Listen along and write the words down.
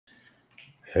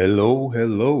Hello,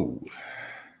 hello.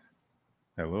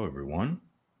 Hello, everyone.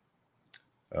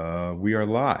 We are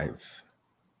live.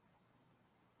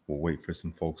 We'll wait for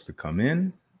some folks to come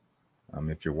in.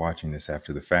 If you're watching this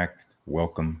after the fact,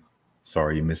 welcome.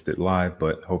 Sorry you missed it live,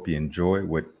 but hope you enjoy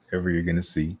whatever you're going to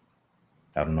see.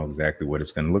 I don't know exactly what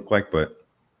it's going to look like, but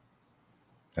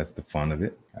that's the fun of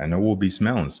it. I know we'll be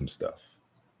smelling some stuff.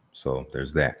 So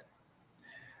there's that.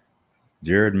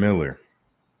 Jared Miller.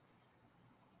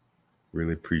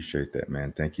 Really appreciate that,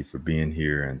 man. Thank you for being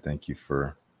here and thank you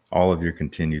for all of your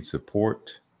continued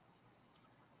support.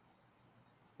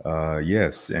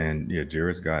 Yes, and yeah,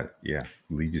 Jared's got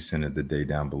leave your sin of the day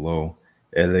down below.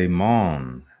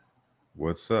 Elemon,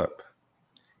 what's up?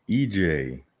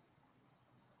 EJ,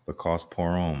 Lacoste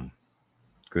Porom,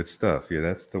 good stuff. Yeah,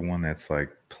 that's the one that's like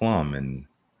plum and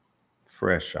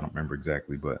fresh. I don't remember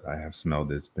exactly, but I have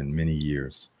smelled it. It's been many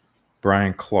years.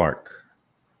 Brian Clark,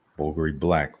 Bulgari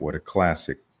Black, what a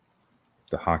classic.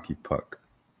 The Hockey Puck.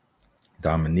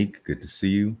 Dominique, good to see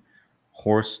you.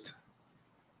 Horst,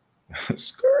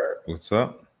 Skirt, what's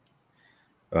up?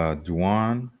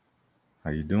 Duan, how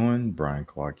you doing? Brian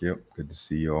Clark, yep, good to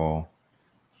see you all.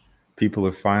 People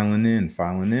are filing in.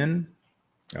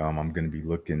 I'm going to be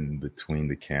looking between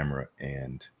the camera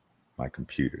and my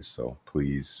computer, so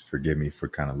please forgive me for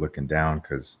kind of looking down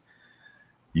because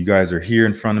you guys are here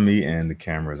in front of me and the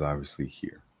camera is obviously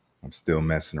here. I'm still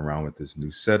messing around with this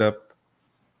new setup.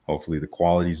 Hopefully the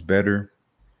quality's better.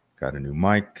 Got a new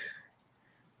mic.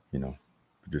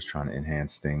 Just trying to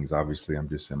enhance things. Obviously, I'm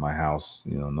just in my house,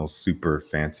 no super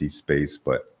fancy space,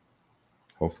 but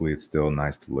hopefully it's still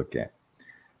nice to look at.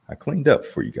 I cleaned up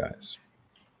for you guys.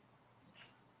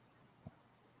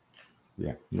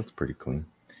 Yeah, looks pretty clean.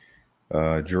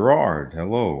 Gerard,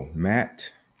 hello.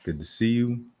 Matt, good to see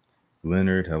you.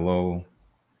 Leonard, hello.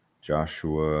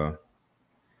 Joshua,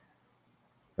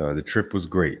 the trip was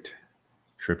great.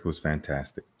 Trip was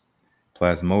fantastic.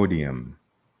 Plasmodium,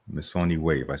 Missoni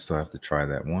Wave. I still have to try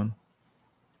that one.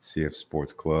 CF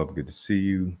Sports Club, good to see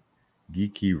you.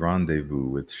 Geeky Rendezvous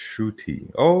with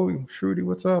Shruti. Oh, Shruti,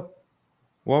 what's up?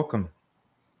 Welcome.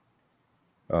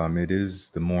 It is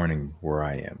the morning where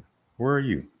I am. Where are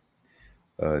you?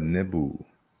 Nebu,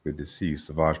 good to see you.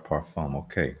 Sauvage Parfum,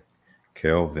 okay.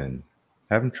 Kelvin,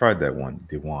 haven't tried that one.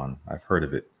 Dewan, I've heard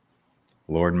of it.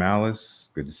 Lord Malice,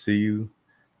 good to see you.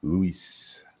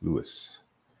 Lewis.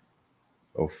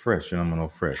 Oh, fresh, gentlemen, oh,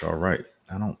 fresh. All right.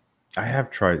 Have I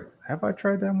tried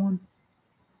that one?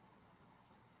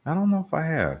 I don't know if I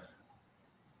have.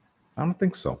 I don't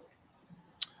think so.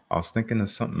 I was thinking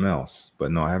of something else,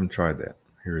 but no, I haven't tried that.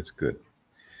 Here it's good.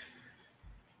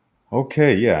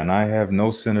 Okay, yeah, and I have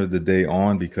no scent of the day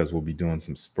on because we'll be doing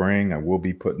some spraying. I will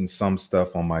be putting some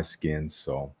stuff on my skin,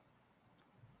 so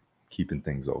keeping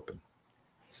things open.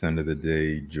 Scent of the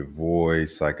day, Javoy,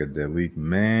 Psychedelic.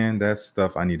 Man, that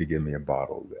stuff, I need to get me a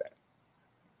bottle of that.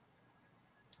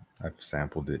 I've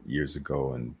sampled it years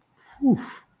ago and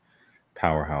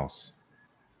powerhouse.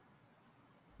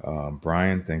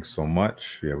 Brian, thanks so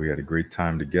much. Yeah, we had a great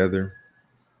time together.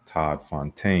 Todd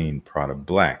Fontaine, Prada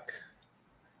Black.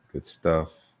 Good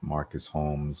stuff. Marcus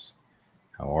Holmes,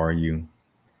 how are you?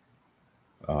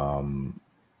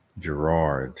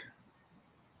 Gerard.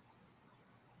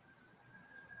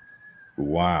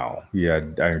 Wow. Yeah,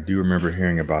 I do remember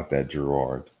hearing about that,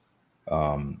 Gerard.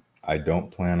 I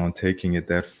don't plan on taking it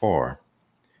that far.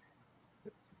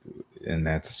 And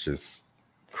that's just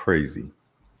crazy.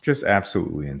 Just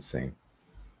absolutely insane.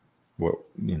 What,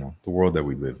 the world that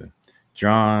we live in.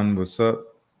 John, what's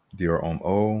up? Dear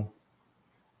O.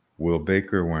 Will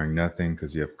Baker wearing nothing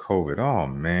because you have COVID. Oh,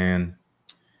 man.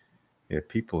 Yeah,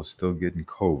 people are still getting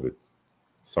COVID.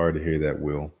 Sorry to hear that,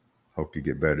 Will. Hope you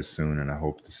get better soon, and I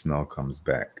hope the smell comes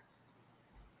back.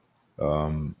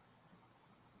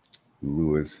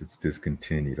 Lewis, it's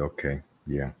discontinued. Okay,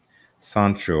 yeah.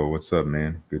 Sancho, what's up,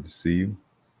 man? Good to see you.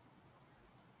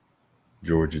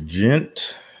 Georgia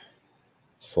Gent,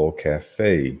 Soul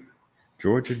Cafe.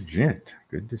 Georgia Gent,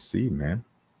 good to see you, man.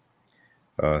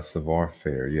 Savar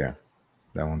Fair, yeah,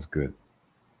 that one's good.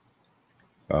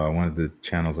 One of the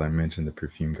channels I mentioned, the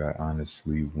Perfume Guy,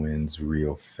 honestly wins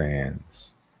real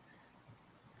fans.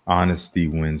 Honesty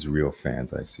wins real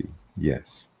fans, I see.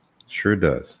 Yes, sure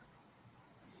does.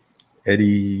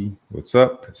 Eddie, what's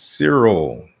up?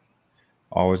 Cyril,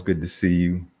 always good to see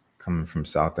you, coming from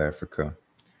South Africa.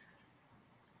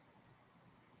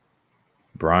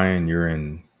 Brian, you're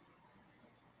in,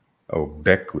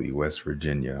 Beckley, West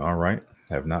Virginia. All right.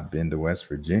 Have not been to West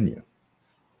Virginia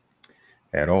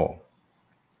at all.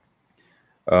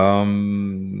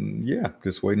 Yeah,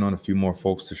 just waiting on a few more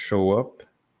folks to show up.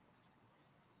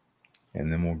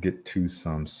 And then we'll get to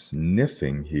some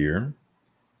sniffing here.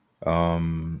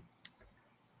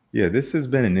 Yeah, this has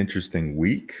been an interesting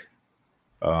week.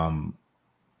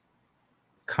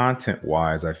 Content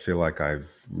wise, I feel like I've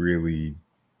really,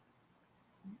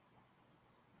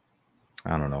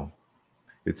 I don't know.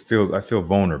 I feel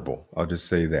vulnerable. I'll just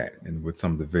say that. And with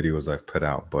some of the videos I've put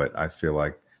out, but I feel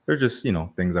like they're just,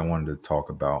 things I wanted to talk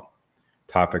about,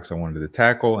 topics I wanted to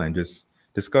tackle, and just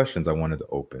discussions I wanted to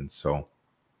open. So,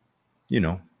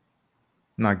 not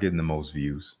getting the most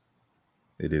views.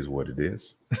 It is what it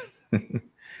is.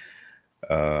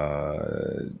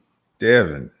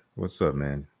 Devin, what's up,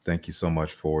 man? Thank you so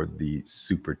much for the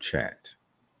super chat.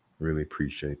 Really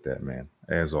appreciate that, man.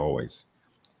 As always.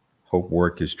 Hope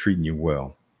work is treating you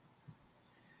well.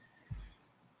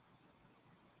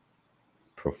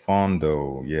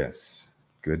 Profondo, yes.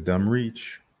 Good dumb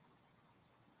reach.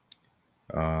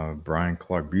 Brian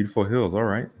Clark, Beautiful Hills. All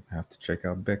right. Have to check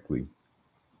out Beckley.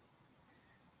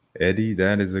 Eddie,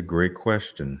 that is a great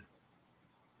question.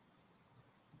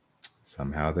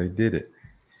 Somehow they did it.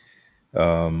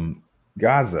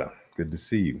 Gaza, good to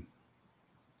see you.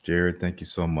 Jared, thank you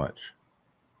so much.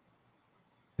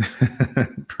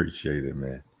 Appreciate it,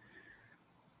 man.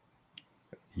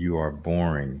 You are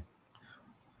boring.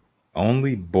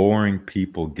 Only boring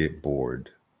people get bored.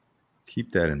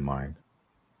 Keep that in mind.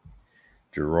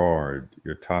 Gerard,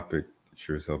 your topic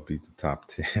sure as hell beat the top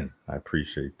 10. I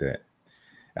appreciate that.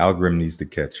 Algorithm needs to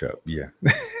catch up. Yeah.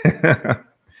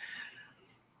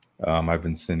 I've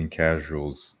been sending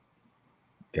casuals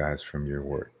guys from your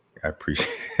work. I appreciate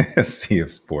Sea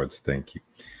of Sports. Thank you.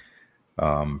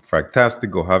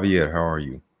 Fractastico Javier, how are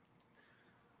you?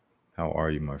 How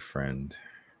are you, my friend?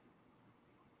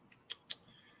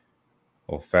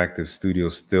 Olfactive Studio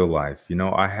Still Life.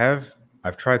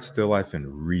 I've tried Still Life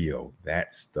in Rio.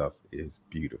 That stuff is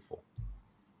beautiful.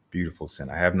 Beautiful scent.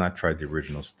 I have not tried the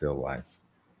original Still Life.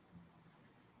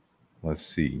 Let's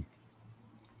see.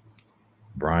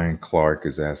 Brian Clark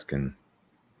is asking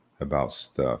about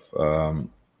stuff.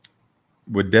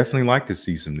 Would definitely like to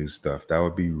see some new stuff. That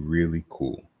would be really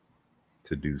cool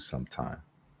to do sometime,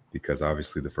 because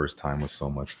obviously the first time was so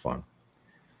much fun.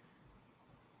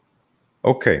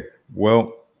 Okay,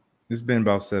 well, it's been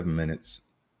about 7 minutes.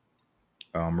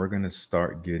 We're going to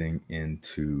start getting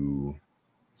into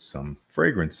some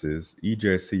fragrances.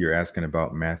 EJ, I see you're asking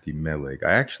about Matthew Melig.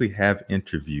 I actually have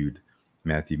interviewed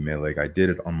Matthew Melig. I did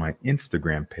it on my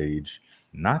Instagram page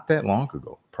not that long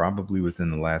ago, probably within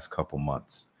the last couple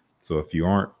months. So if you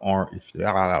are on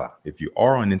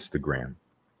Instagram,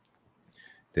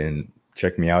 then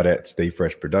check me out at Stay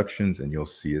Fresh Productions and you'll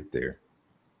see it there.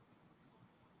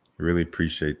 Really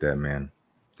appreciate that, man.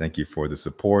 Thank you for the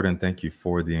support and thank you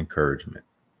for the encouragement.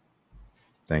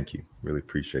 Thank you. Really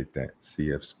appreciate that.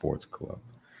 CF Sports Club.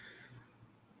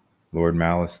 Lord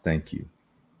Malice, thank you.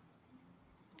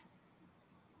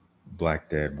 Black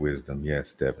Dad Wisdom.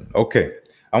 Yes, Devin. Okay.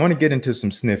 I want to get into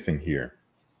some sniffing here.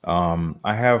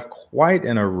 I have quite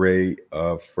an array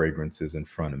of fragrances in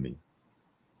front of me.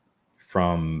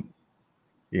 From,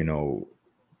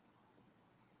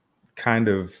 kind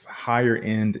of higher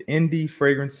end indie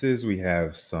fragrances. We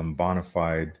have some bona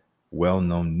fide,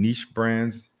 well-known niche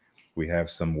brands. We have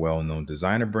some well-known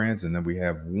designer brands. And then we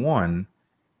have one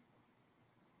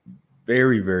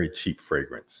very, very cheap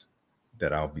fragrance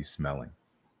that I'll be smelling.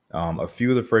 A few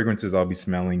of the fragrances I'll be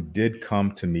smelling did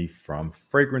come to me from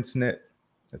FragranceNet.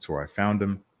 That's where I found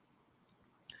them.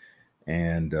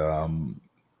 And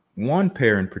one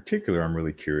pair in particular I'm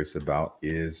really curious about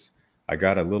is I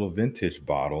got a little vintage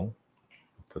bottle.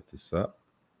 I'll put this up.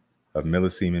 Of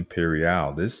Millesime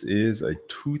Imperiale. This is a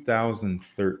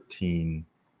 2013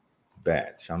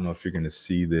 batch. I don't know if you're going to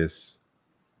see this,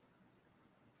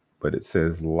 but it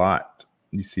says lot.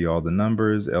 You see all the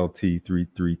numbers,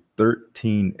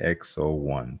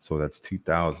 LT3313X01. So that's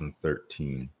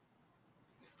 2013.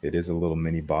 It is a little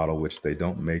mini bottle, which they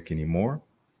don't make anymore.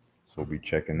 So we'll be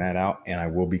checking that out. And I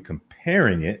will be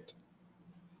comparing it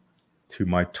to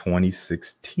my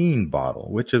 2016 bottle,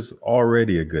 which is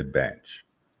already a good batch.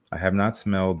 I have not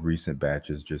smelled recent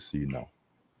batches, just so you know.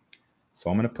 So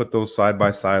I'm going to put those side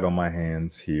by side on my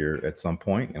hands here at some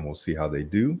point, and we'll see how they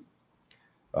do.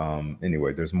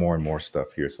 Anyway, there's more and more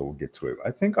stuff here, so we'll get to it.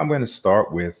 I think I'm going to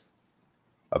start with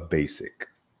a basic.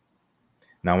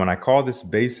 Now, when I call this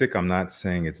basic, I'm not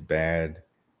saying it's bad.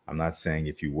 I'm not saying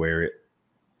if you wear it,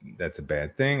 that's a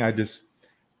bad thing. I just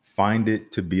find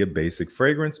it to be a basic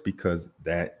fragrance because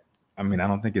I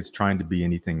don't think it's trying to be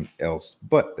anything else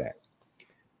but that.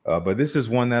 But this is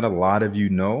one that a lot of you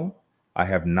know. I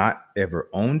have not ever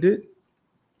owned it.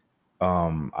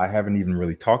 I haven't even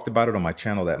really talked about it on my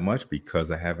channel that much because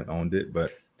I haven't owned it,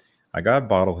 but I got a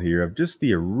bottle here of just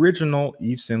the original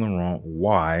Yves Saint Laurent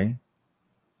Y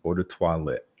Eau de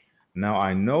Toilette. Now,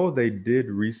 I know they did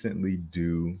recently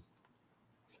do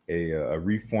a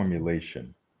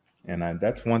reformulation, and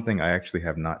that's one thing I actually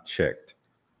have not checked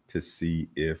to see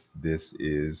if this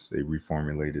is a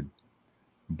reformulated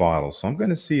bottle. So I'm going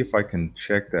to see if I can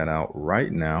check that out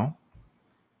right now.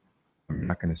 I'm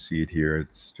not going to see it here.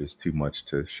 It's just too much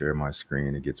to share my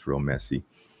screen. It gets real messy.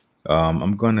 I'm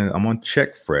on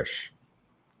Check Fresh.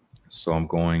 So I'm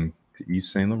going to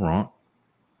Yves Saint Laurent.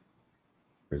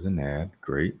 There's an ad.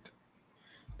 Great.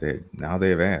 Now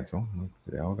they have ads. Oh,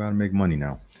 they all got to make money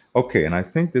now. Okay, and I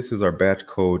think this is our batch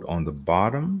code on the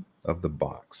bottom of the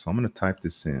box. So I'm going to type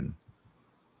this in.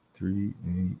 38.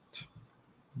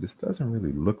 This doesn't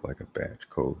really look like a batch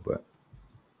code, but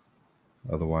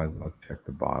otherwise I'll check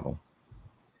the bottle.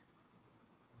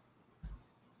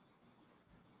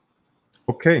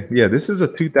 Okay, yeah, this is a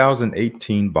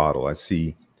 2018 bottle. I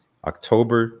see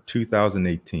October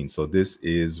 2018. So this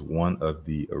is one of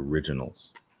the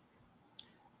originals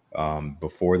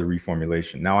before the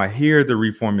reformulation. Now I hear the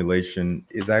reformulation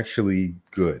is actually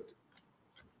good.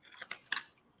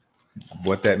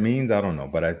 What that means, I don't know,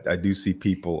 but I do see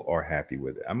people are happy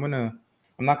with it. I'm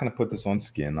not gonna put this on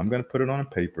skin. I'm gonna put it on a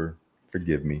paper.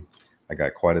 Forgive me. I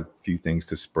got quite a few things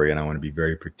to spray, and I want to be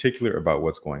very particular about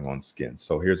what's going on skin.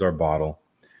 So here's our bottle.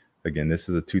 Again, this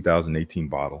is a 2018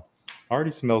 bottle.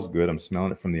 Already smells good. I'm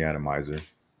smelling it from the atomizer.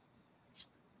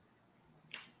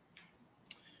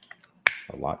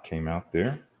 A lot came out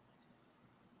there,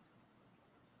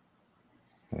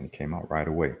 and it came out right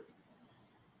away.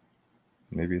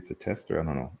 Maybe it's a tester. I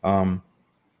don't know.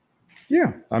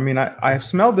 Yeah, I mean, I've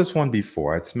smelled this one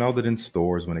before. I'd smelled it in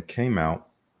stores when it came out.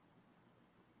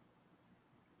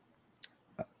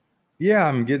 Yeah,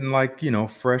 I'm getting like,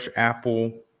 fresh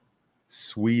apple,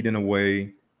 sweet in a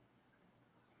way,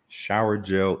 shower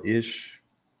gel-ish.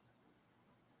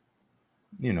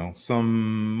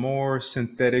 Some more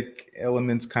synthetic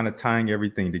elements kind of tying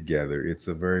everything together. It's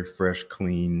a very fresh,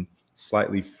 clean,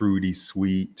 slightly fruity,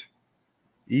 sweet,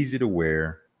 easy to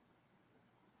wear.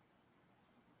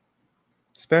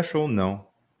 Special? No.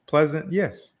 Pleasant?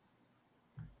 Yes.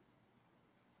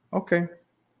 Okay.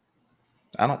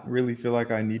 I don't really feel like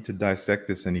I need to dissect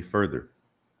this any further.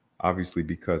 Obviously,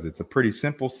 because it's a pretty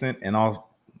simple scent, and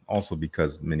also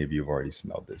because many of you have already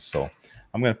smelled this. So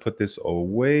I'm going to put this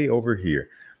away over here.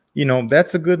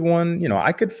 That's a good one.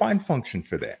 I could find function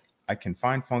for that. I can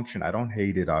find function. I don't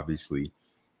hate it, obviously.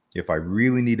 If I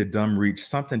really need a dumb reach,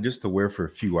 something just to wear for a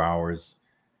few hours,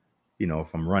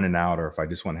 if I'm running out or if I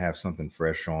just want to have something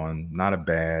fresh on, not a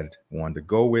bad one to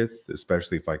go with,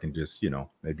 especially if I can just,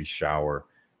 maybe shower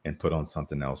and put on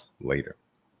something else later.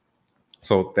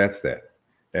 So that's that.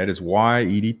 That is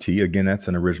YEDT. Again, that's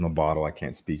an original bottle. I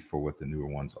can't speak for what the newer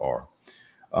ones are.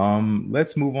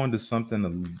 Let's move on to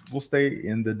something. We'll stay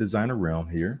in the designer realm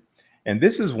here. And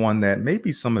this is one that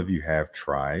maybe some of you have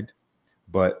tried,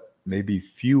 but maybe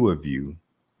few of you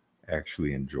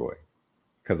actually enjoy.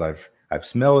 Because I've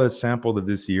smelled a sample of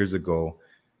this years ago.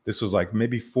 This was like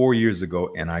maybe 4 years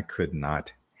ago, and I could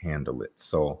not handle it.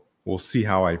 So we'll see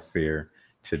how I fare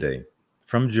today.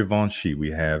 From Givenchy,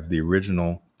 we have the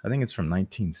original, I think it's from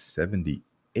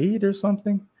 1978 or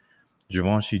something.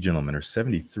 Givenchy Gentleman, or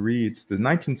 73. It's the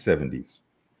 1970s.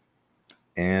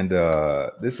 And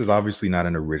this is obviously not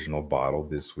an original bottle.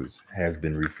 This has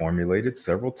been reformulated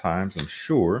several times, I'm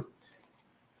sure.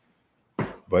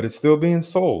 But it's still being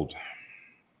sold.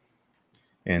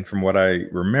 And from what I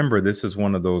remember, this is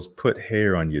one of those put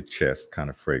hair on your chest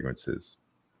kind of fragrances.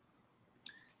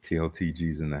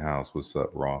 TLTG's in the house. What's up,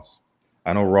 Ross?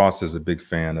 I know Ross is a big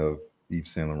fan of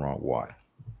Yves Saint Laurent Y.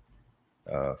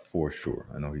 For sure.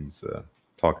 I know he's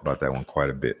talked about that one quite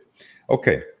a bit.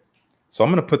 Okay, so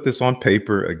I'm going to put this on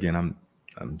paper. Again,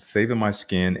 I'm saving my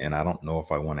skin, and I don't know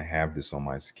if I want to have this on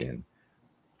my skin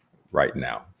right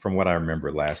now from what I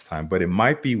remember last time, but it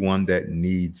might be one that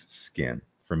needs skin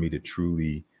for me to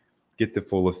truly get the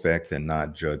full effect and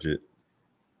not judge it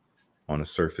on a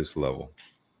surface level.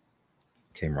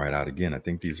 Came right out again. I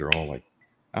think these are all like,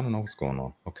 I don't know what's going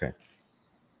on. Okay.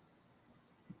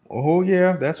 Oh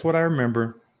yeah, that's what I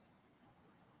remember.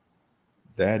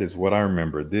 That is what I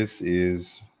remember. This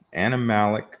is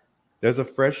animalic. There's a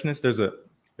freshness. There's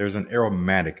an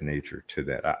aromatic nature to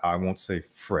that. I won't say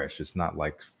fresh. It's not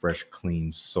like fresh,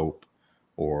 clean soap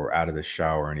or out of the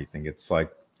shower or anything. It's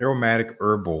like aromatic,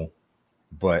 herbal,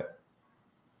 but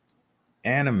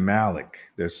animalic.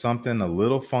 There's something a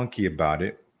little funky about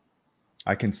it.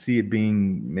 I can see it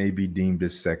being maybe deemed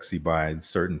as sexy by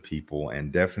certain people,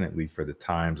 and definitely for the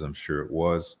times, I'm sure it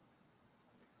was.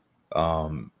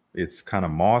 It's kind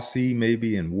of mossy,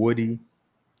 maybe, and woody.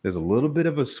 There's a little bit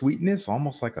of a sweetness,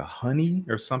 almost like a honey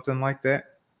or something like that.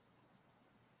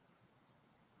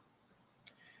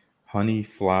 Honey,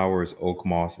 flowers, oak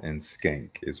moss, and skank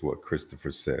is what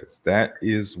Christopher says. That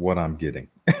is what I'm getting.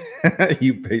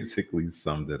 You basically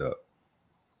summed it up.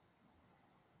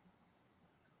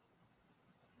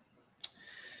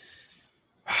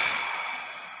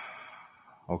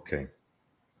 Okay.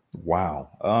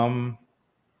 Wow.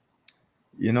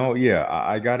 Yeah,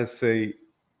 I gotta say,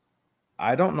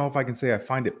 I don't know if I can say I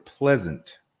find it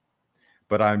pleasant,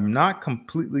 but I'm not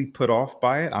completely put off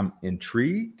by it. I'm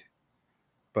intrigued,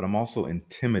 but I'm also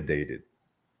intimidated.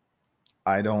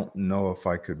 I don't know if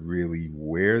I could really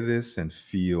wear this and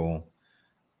feel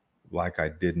like I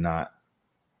did not,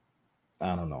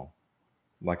 I don't know,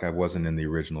 like I wasn't in the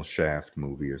original Shaft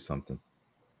movie or something.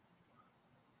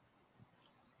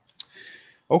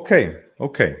 Okay.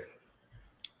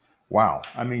 Wow.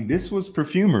 I mean, this was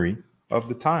perfumery of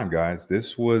the time, guys.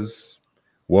 This was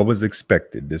what was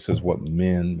expected. This is what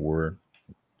men were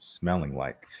smelling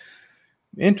like.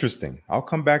 Interesting. I'll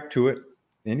come back to it.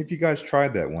 And if you guys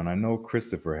tried that one, I know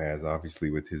Christopher has,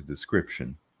 obviously, with his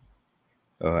description.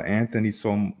 Anthony,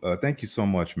 thank you so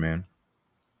much, man.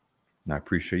 I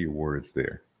appreciate your words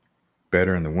there.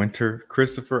 Better in the winter,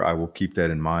 Christopher. I will keep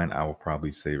that in mind. I will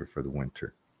probably save it for the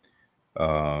winter.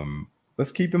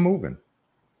 Let's keep it moving.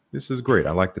 This is great.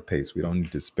 I like the pace. We don't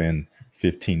need to spend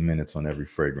 15 minutes on every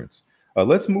fragrance.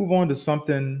 Let's move on to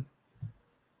something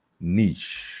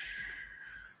niche.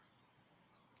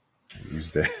 I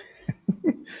use that.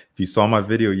 If you saw my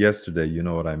video yesterday, you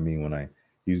know what I mean when I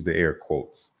use the air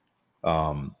quotes.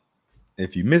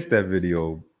 If you missed that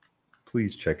video,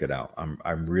 please check it out.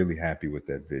 I'm really happy with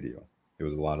that video. It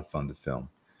was a lot of fun to film.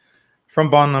 From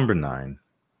Bond number 9.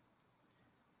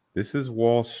 This is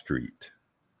Wall Street.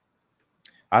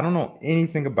 I don't know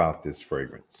anything about this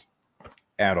fragrance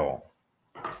at all.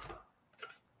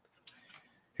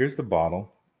 Here's the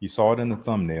bottle. You saw it in the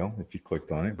thumbnail if you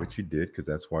clicked on it, which you did because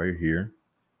that's why you're here.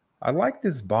 I like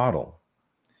this bottle.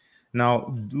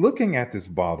 Now, looking at this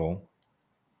bottle,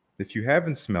 if you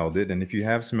haven't smelled it, and if you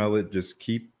have smelled it, just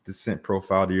keep the scent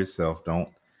profile to yourself.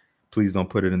 Please don't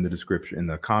put it in the description, in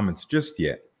the comments just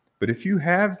yet. But if you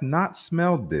have not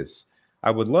smelled this,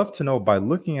 I would love to know by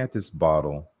looking at this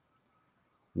bottle,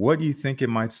 what do you think it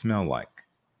might smell like?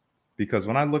 Because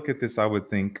when I look at this, I would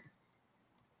think,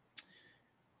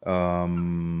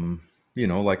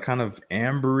 like kind of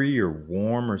ambery or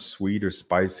warm or sweet or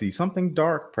spicy, something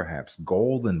dark, perhaps.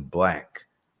 Gold and black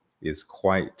is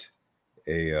quite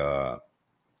a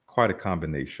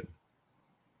combination.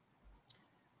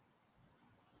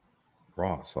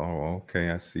 Ross, oh, okay,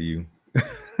 I see you.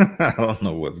 I don't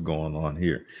know what's going on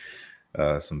here.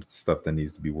 Some stuff that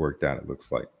needs to be worked out, it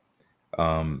looks like.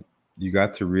 You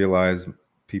got to realize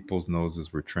people's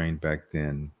noses were trained back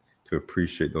then to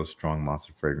appreciate those strong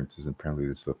monster fragrances, and apparently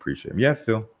they still appreciate them. Yeah,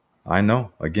 Phil, I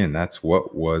know. Again, that's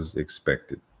what was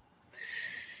expected.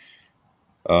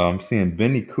 I'm seeing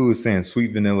Benny Koo is saying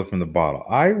sweet vanilla from the bottle.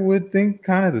 I would think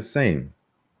kind of the same.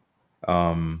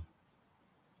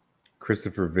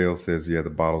 Christopher Vale says, yeah, the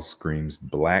bottle screams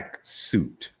black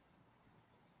suit.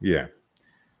 Yeah.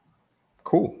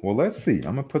 Cool. Well, let's see.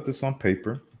 I'm going to put this on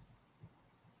paper.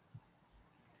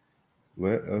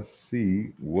 Let us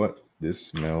see what this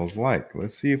smells like.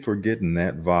 Let's see if we're getting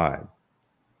that vibe.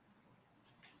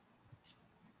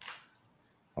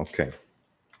 Okay.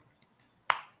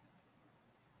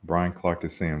 Brian Clark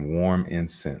is saying warm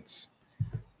incense.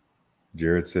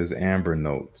 Jared says amber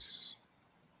notes.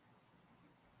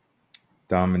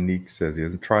 Dominique says he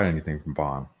hasn't tried anything from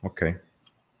Bond. Okay.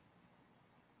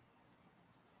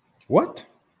 What?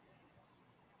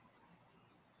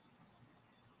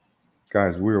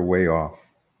 Guys, we're way off.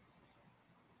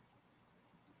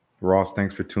 Ross,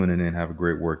 thanks for tuning in. Have a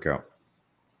great workout.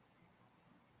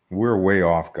 We're way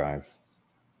off, guys.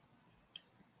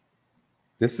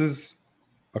 This is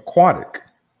aquatic.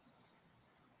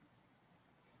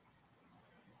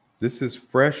 This is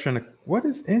fresh and what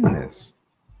is in this?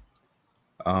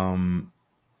 I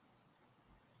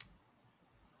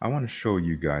want to show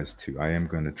you guys too. I am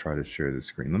going to try to share the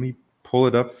screen. Let me pull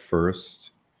it up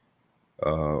first.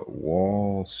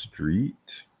 Wall Street.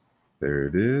 There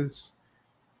it is.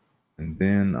 And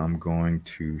then I'm going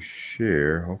to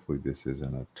share. Hopefully this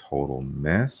isn't a total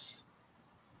mess.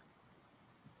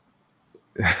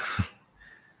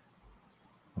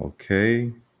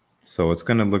 Okay. So it's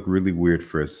going to look really weird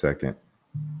for a second.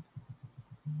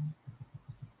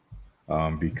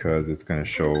 Because it's going to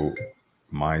show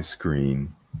my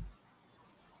screen.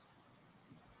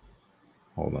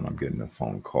 Hold on, I'm getting a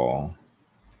phone call.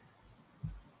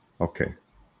 Okay.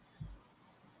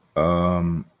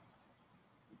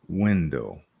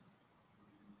 Window.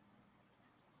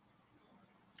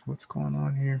 What's going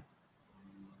on here?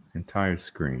 Entire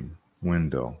screen.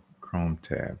 Window. Chrome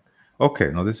tab. Okay,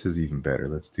 no, this is even better.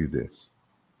 Let's do this.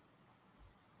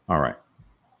 All right.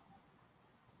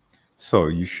 So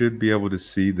you should be able to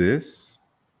see this.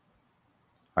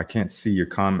 I can't see your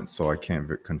comments, so I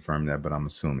can't confirm that, but I'm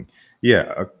assuming.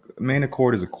 Yeah, main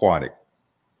accord is aquatic.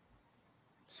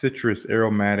 Citrus,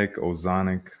 aromatic,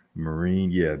 ozonic, marine.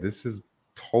 Yeah, this is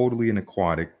totally an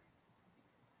aquatic.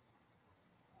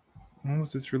 When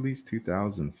was this released?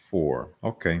 2004.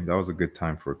 Okay, that was a good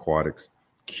time for aquatics.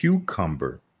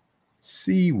 Cucumber,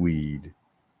 seaweed.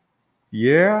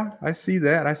 Yeah, I see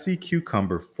that. I see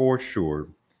cucumber for sure.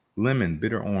 Lemon,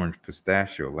 bitter orange,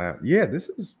 pistachio. Yeah, this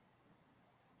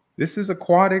is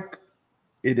aquatic.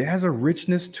 It has a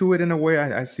richness to it in a way.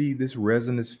 I see this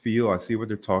resinous feel. I see what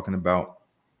they're talking about.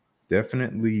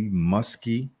 Definitely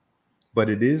musky, but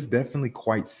it is definitely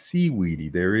quite seaweedy.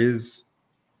 There is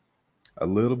a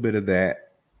little bit of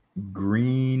that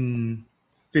green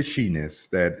fishiness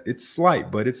that it's slight,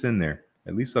 but it's in there,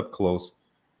 at least up close.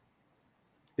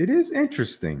 It is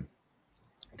interesting.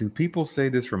 Do people say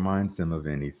this reminds them of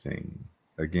anything?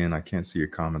 Again, I can't see your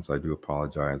comments. I do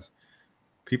apologize.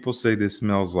 People say this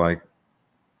smells like,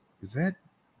 is that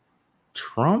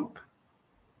Trump?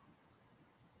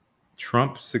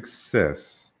 Trump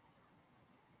success.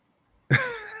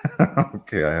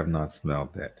 Okay, I have not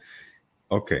smelled that.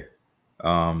 Okay.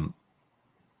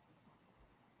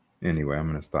 Anyway, I'm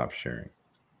gonna stop sharing.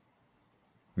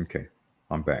 Okay,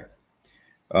 I'm back.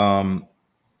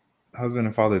 Husband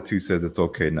and father too says it's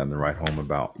okay, nothing to write home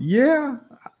about. Yeah.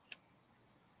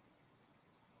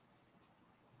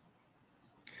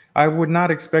 I would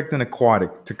not expect an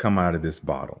aquatic to come out of this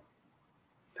bottle.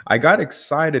 I got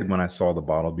excited when I saw the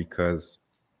bottle because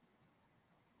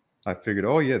I figured,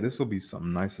 oh yeah, this will be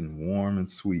something nice and warm and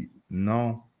sweet.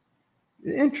 No.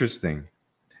 Interesting.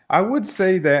 I would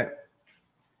say that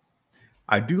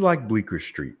I do like Bleecker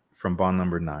Street from Bond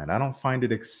Number 9. I don't find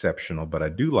it exceptional, but I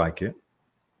do like it.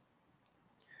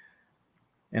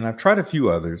 And I've tried a few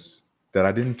others that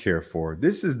I didn't care for.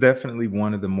 This is definitely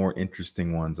one of the more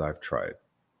interesting ones I've tried.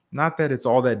 Not that it's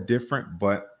all that different,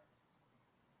 but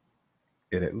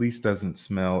it at least doesn't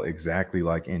smell exactly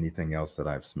like anything else that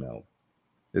I've smelled.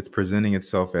 It's presenting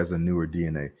itself as a newer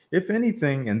DNA. If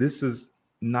anything, and this is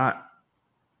not,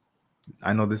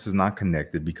 I know this is not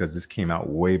connected because this came out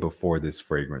way before this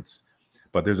fragrance,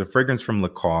 but there's a fragrance from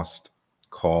Lacoste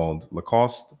called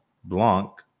Lacoste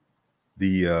Blanc.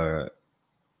 The,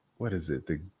 what is it?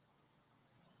 The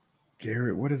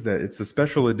Garrett, what is that? It's a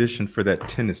special edition for that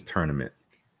tennis tournament.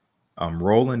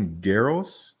 Roland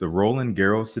Garros, the Roland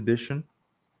Garros edition.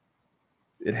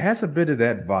 It has a bit of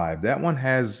that vibe. That one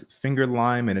has finger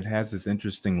lime and it has this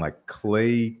interesting like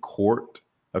clay court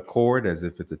accord as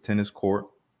if it's a tennis court.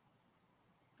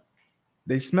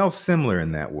 They smell similar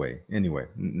in that way. Anyway,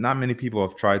 not many people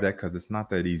have tried that because it's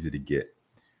not that easy to get.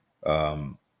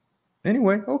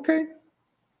 Anyway, okay.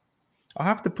 I'll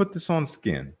have to put this on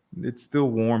skin. It's still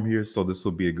warm here, so this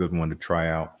will be a good one to try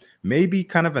out. Maybe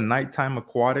kind of a nighttime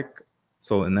aquatic.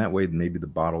 So in that way, maybe the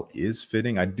bottle is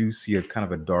fitting. I do see a kind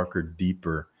of a darker,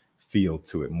 deeper feel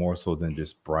to it, more so than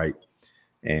just bright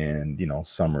and, you know,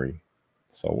 summery.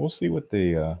 So we'll see what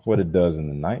it does in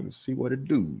the night. We'll see what it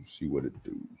do. See what it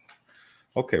do.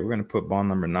 Okay, we're gonna put Bond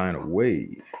Number 9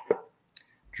 away.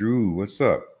 Drew, what's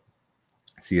up?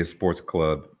 CS Sports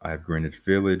Club. I have Greenwich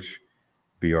Village,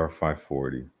 BR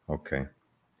 540. Okay.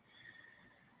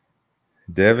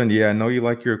 Devin, yeah, I know you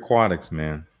like your aquatics,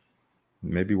 man.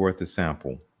 Maybe worth a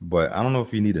sample, but I don't know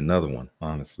if you need another one,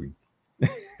 honestly.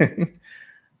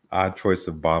 Odd choice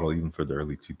of bottle, even for the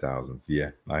early 2000s. Yeah,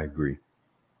 I agree.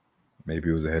 Maybe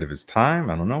it was ahead of its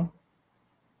time. I don't know.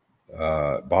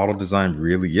 Bottle design,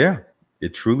 really, yeah,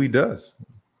 it truly does.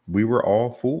 We were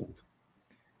all fooled.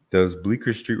 Does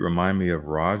Bleecker Street remind me of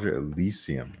Raja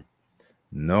Elysium?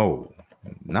 No,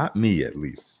 not me at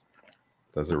least.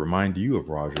 Does it remind you of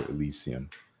Raja Elysium?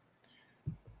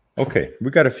 Okay, we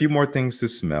got a few more things to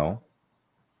smell.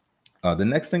 The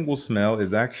next thing we'll smell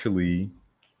is actually,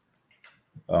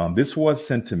 this was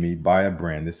sent to me by a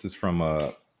brand. This is from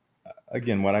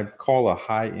again, what I call a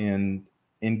high-end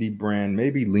indie brand,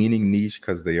 maybe leaning niche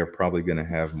because they are probably going to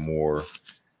have more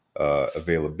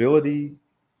availability.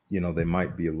 You know, they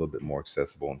might be a little bit more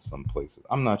accessible in some places.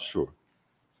 I'm not sure.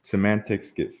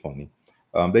 Semantics get funny.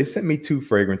 They sent me 2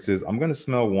 fragrances. I'm going to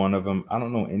smell one of them. I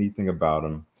don't know anything about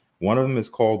them. One of them is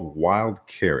called Wild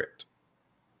Carrot.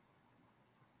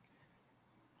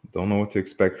 Don't know what to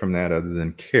expect from that other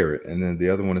than carrot. And then the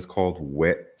other one is called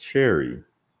Wet Cherry.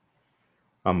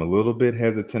 I'm a little bit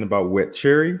hesitant about wet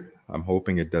cherry. I'm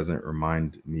hoping it doesn't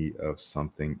remind me of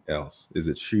something else. Is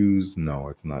it shoes? No,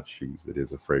 it's not shoes. It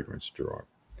is a fragrance drawer.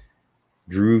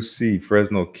 Drew C.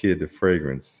 Fresno Kid, the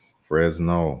fragrance.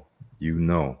 Fresno, you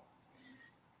know.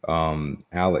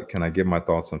 Alec, can I give my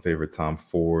thoughts on favorite Tom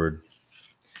Ford?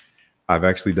 I've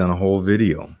actually done a whole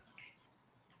video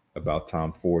about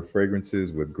Tom Ford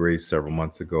fragrances with Grace several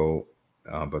months ago.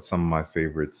 But some of my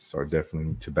favorites are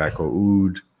definitely Tobacco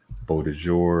Oud, Beau de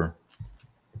Jour,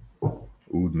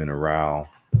 Oud Mineral,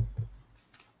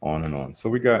 on and on. So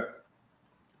we got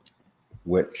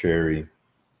Wet Cherry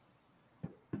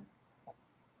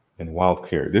and Wild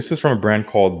Cherry. This is from a brand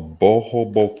called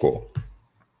Bohoco.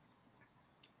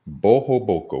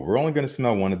 Bohoco. We're only going to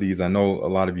smell one of these. I know a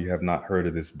lot of you have not heard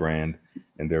of this brand,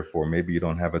 and therefore maybe you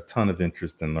don't have a ton of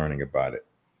interest in learning about it.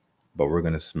 But we're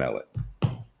going to smell it.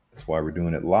 That's why we're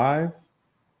doing it live.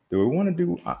 Do we want to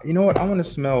do, you know what? I want to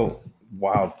smell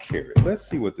Wild Carrot. Let's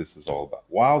see what this is all about.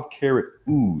 Wild Carrot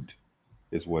Oud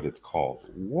is what it's called.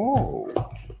 Whoa.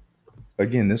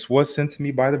 Again, this was sent to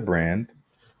me by the brand,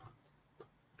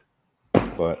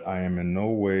 but I am in no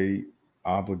way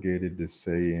obligated to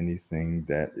say anything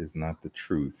that is not the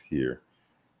truth here.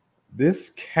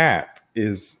 This cap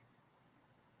is,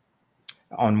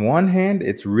 on one hand,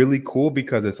 it's really cool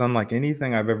because it's unlike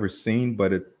anything I've ever seen,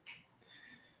 but it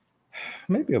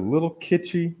maybe a little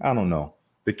kitschy. I don't know.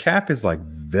 The cap is like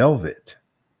velvet.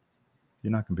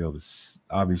 You're not gonna be able to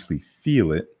obviously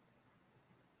feel it.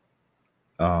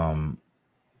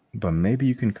 But maybe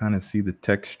you can kind of see the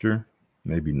texture.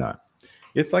 Maybe not.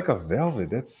 It's like a velvet.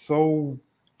 That's so,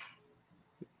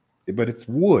 but it's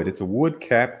wood. It's a wood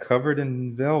cap covered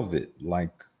in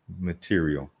velvet-like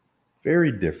material.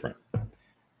 Very different.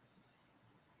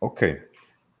 Okay.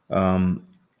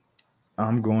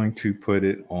 I'm going to put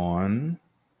it on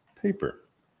paper.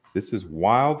 This is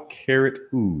Wild Carrot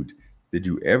Oud. Did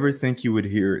you ever think you would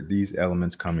hear these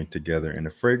elements coming together in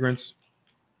a fragrance?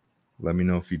 Let me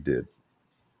know if you did.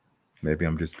 Maybe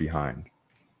I'm just behind.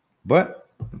 But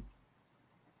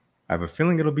I have a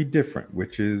feeling it'll be different,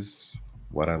 which is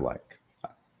what I like.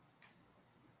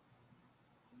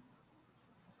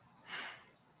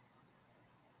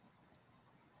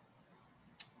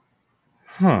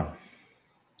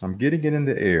 I'm getting it in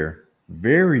the air.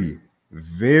 Very,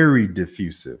 very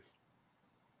diffusive.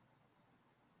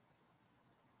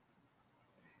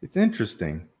 It's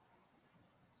interesting.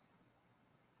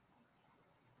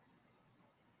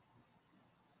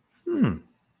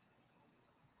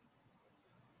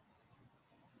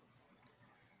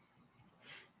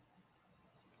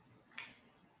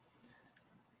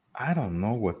 I don't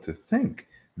know what to think.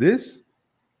 This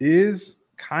is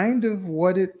kind of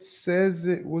what it says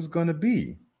it was going to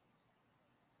be.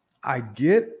 I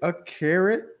get a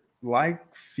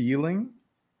carrot-like feeling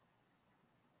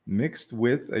mixed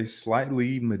with a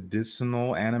slightly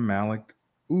medicinal animalic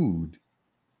oud.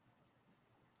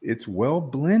 It's well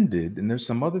blended, and there's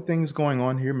some other things going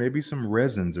on here, maybe some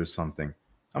resins or something.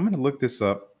 I'm going to look this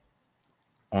up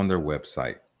on their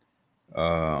website.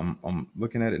 I'm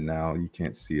looking at it now. You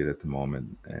can't see it at the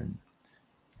moment, and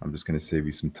I'm just going to save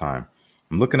you some time.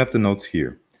 I'm looking up the notes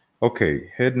here. Okay,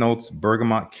 head notes,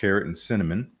 bergamot, carrot, and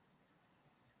cinnamon.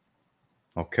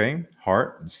 Okay,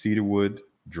 heart, cedarwood,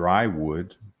 dry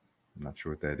wood. I'm not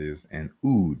sure what that is. And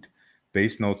oud.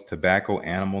 Base notes, tobacco,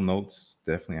 animal notes,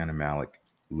 definitely animalic.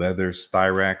 Leather,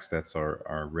 styrax, that's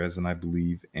our resin, I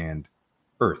believe, and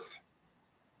earth.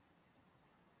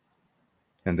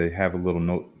 And they have a little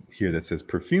note here that says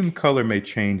perfume color may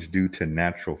change due to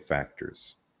natural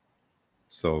factors.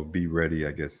 So be ready.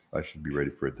 I guess I should be ready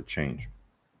for it to change.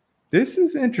 This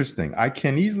is interesting. I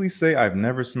can easily say I've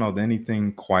never smelled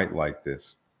anything quite like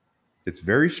this. It's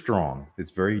very strong.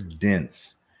 It's very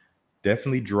dense.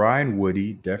 Definitely dry and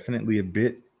woody. Definitely a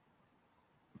bit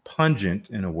pungent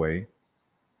in a way.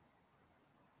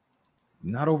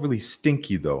 Not overly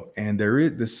stinky though. And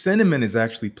the cinnamon is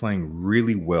actually playing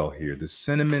really well here. The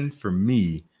cinnamon for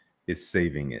me is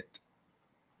saving it.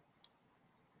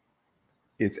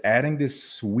 It's adding this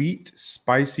sweet,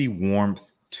 spicy warmth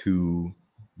to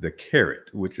the carrot,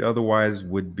 which otherwise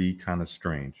would be kind of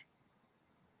strange.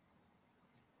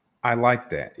 I like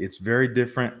that. It's very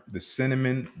different. The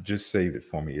cinnamon just saved it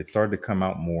for me. It started to come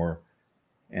out more.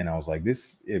 And I was like,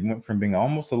 it went from being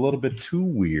almost a little bit too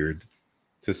weird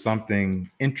to something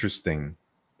interesting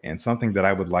and something that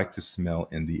I would like to smell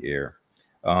in the air.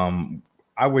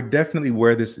 I would definitely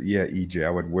wear this. Yeah, EJ,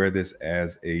 I would wear this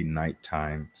as a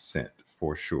nighttime scent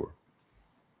for sure.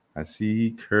 I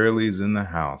see Curly's in the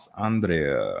house.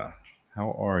 Andrea,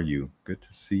 how are you? Good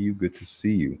to see you. Good to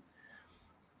see you.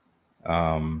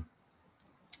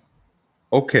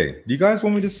 Okay, do you guys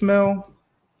want me to smell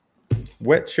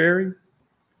wet cherry?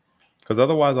 Because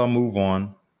otherwise I'll move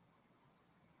on.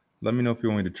 Let me know if you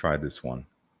want me to try this one.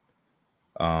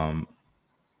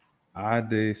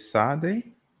 Ade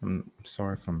Sade. I'm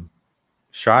sorry if I'm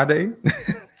Sade.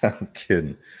 I'm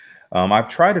kidding. I've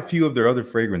tried a few of their other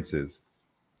fragrances.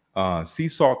 Sea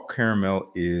salt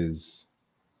caramel is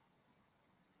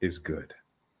good.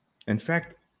 In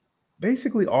fact,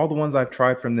 basically all the ones I've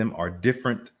tried from them are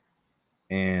different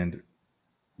and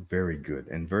very good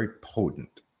and very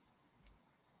potent.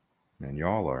 Man,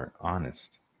 y'all are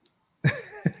honest.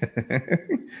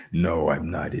 No, I'm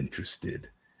not interested.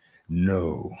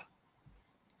 No.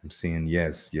 I'm saying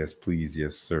yes, yes, please,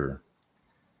 yes, sir.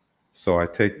 So I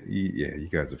take, yeah, you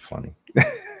guys are funny.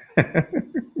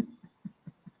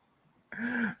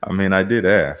 I mean, I did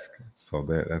ask, so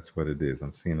that's what it is.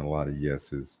 I'm seeing a lot of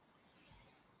yeses.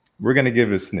 We're going to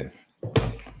give it a sniff.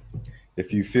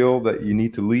 If you feel that you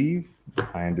need to leave,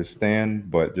 I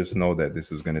understand, but just know that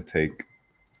this is going to take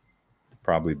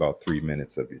probably about 3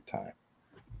 minutes of your time.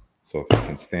 So if you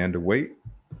can stand to wait,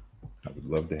 I would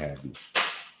love to have you.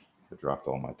 I dropped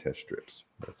all my test strips.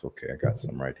 That's okay. I got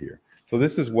some right here. So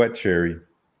this is wet cherry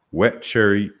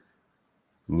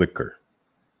liquor.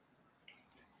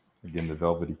 Again, the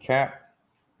velvety cap,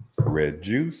 red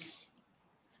juice.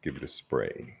 Let's give it a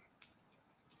spray.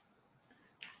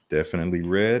 Definitely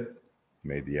red.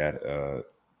 Maybe yeah,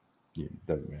 it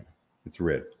doesn't matter. It's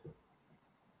red.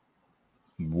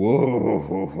 Whoa,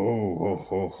 ho, ho,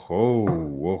 ho, ho,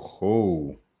 whoa,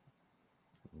 ho.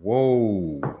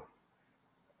 Whoa.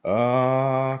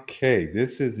 Okay,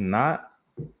 this is not.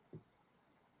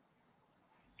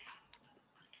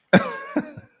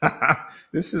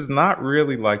 This is not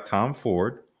really like Tom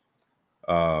Ford.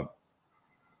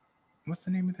 What's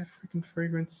the name of that freaking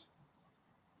fragrance?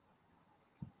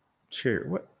 Cherry.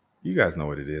 What? You guys know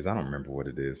what it is. I don't remember what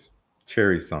it is.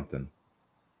 Cherry something.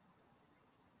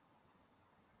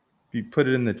 You put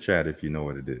it in the chat if you know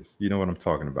what it is. You know what I'm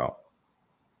talking about.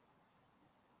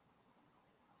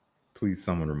 Please,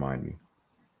 someone remind me.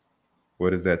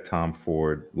 What is that Tom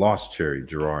Ford? Lost Cherry,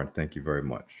 Gerard. Thank you very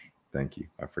much. Thank you.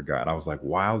 I forgot. I was like,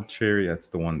 Wild Cherry. That's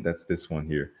the one. That's this one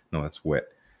here. No, that's wet.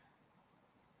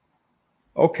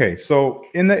 Okay, so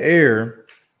in the air,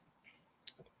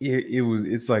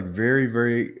 it's like very,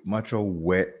 very much a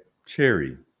wet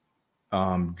cherry.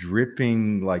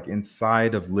 Dripping like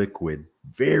inside of liquid,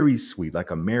 very sweet,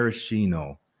 like a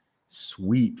maraschino,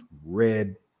 sweet,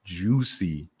 red,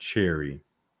 juicy cherry.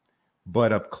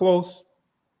 But up close,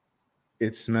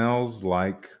 it smells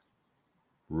like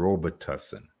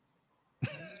Robitussin.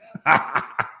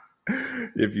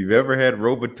 If you've ever had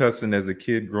Robitussin as a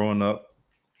kid growing up,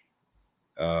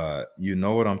 you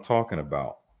know what I'm talking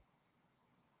about.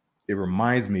 It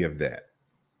reminds me of that.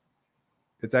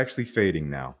 It's actually fading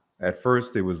now. At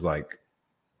first, it was like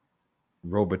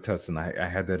Robitussin. I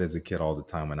had that as a kid all the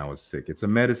time when I was sick. It's a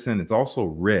medicine. It's also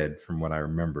red from what I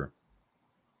remember.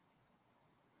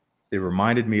 It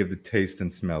reminded me of the taste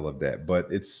and smell of that, but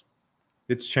it's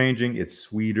changing. It's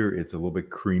sweeter. It's a little bit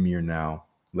creamier now,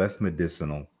 less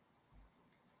medicinal.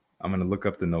 I'm going to look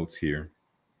up the notes here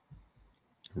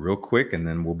real quick, and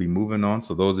then we'll be moving on.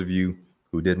 So those of you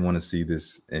who didn't want to see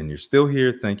this and you're still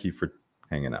here, thank you for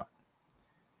hanging out.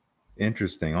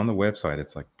 Interesting. On the website,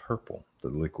 it's like purple, the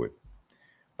liquid.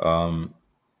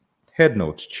 Head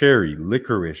notes, cherry,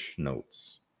 licorice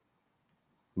notes.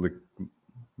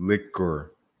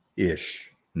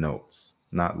 Liquor-ish notes.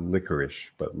 Not licorice,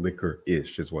 but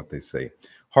liquor-ish is what they say.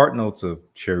 Heart notes of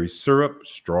cherry syrup,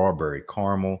 strawberry,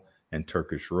 caramel, and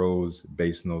Turkish rose.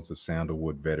 Base notes of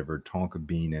sandalwood, vetiver, tonka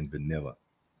bean, and vanilla.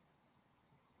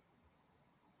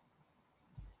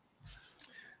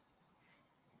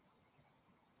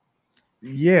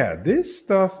 Yeah, this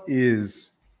stuff is,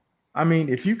 I mean,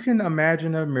 if you can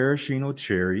imagine a maraschino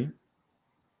cherry,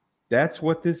 that's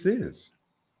what this is.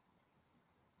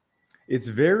 It's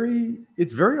very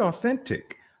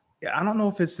authentic. I don't know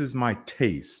if this is my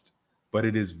taste, but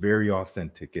it is very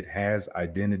authentic. It has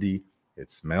identity.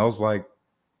 It smells like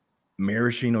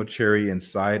maraschino cherry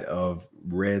inside of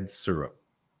red syrup.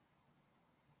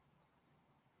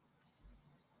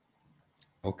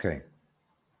 Okay.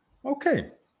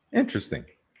 Interesting.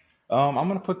 I'm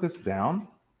going to put this down.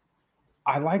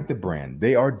 I like the brand.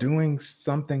 They are doing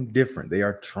something different. They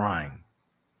are trying.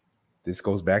 This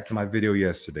goes back to my video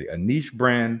yesterday. A niche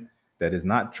brand that is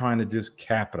not trying to just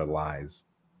capitalize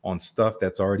on stuff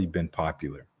that's already been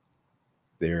popular.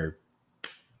 They're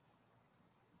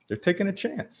taking a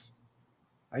chance.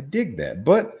 I dig that.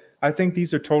 But I think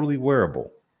these are totally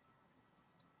wearable.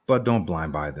 But don't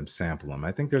blind buy them, sample them.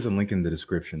 I think there's a link in the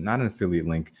description, not an affiliate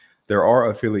link. There are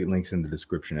affiliate links in the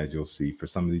description, as you'll see, for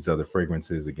some of these other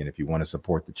fragrances. Again, if you want to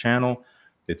support the channel,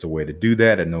 it's a way to do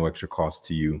that at no extra cost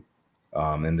to you.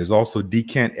 And there's also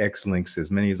Decant X links,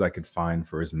 as many as I could find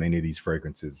for as many of these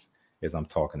fragrances as I'm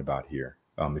talking about here,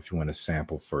 if you want to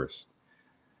sample first.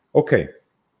 Okay.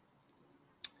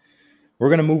 We're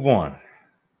going to move on.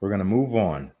 We're going to move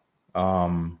on.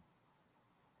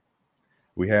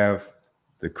 We have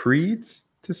the creeds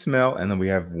to smell, and then we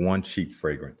have one cheap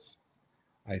fragrance.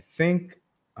 I think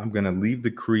I'm going to leave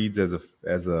the creeds as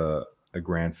a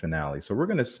grand finale. So we're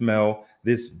going to smell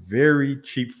this very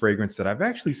cheap fragrance that I've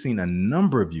actually seen a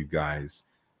number of you guys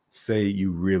say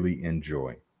you really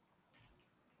enjoy.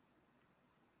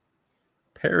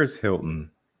 Paris Hilton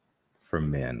for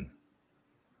men.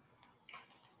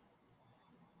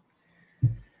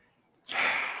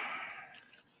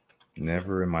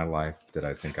 Never in my life did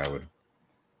I think I would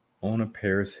own a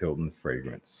Paris Hilton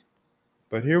fragrance.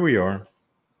 But here we are.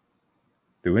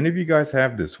 Do any of you guys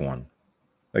have this one?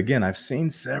 Again, I've seen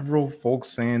several folks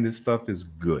saying this stuff is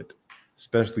good,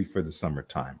 especially for the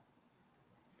summertime.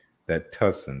 That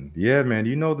Tussin. Yeah, man,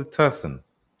 you know the Tussin.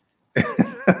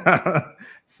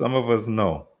 Some of us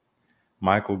know.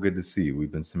 Michael, good to see you.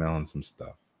 We've been smelling some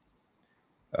stuff.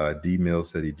 D. Mills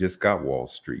said he just got Wall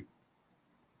Street.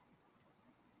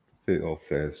 Phil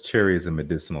says cherry is a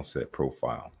medicinal scent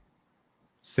profile.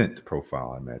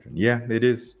 I imagine. Yeah, it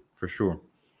is for sure.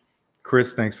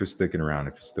 Chris, thanks for sticking around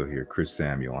if you're still here. Chris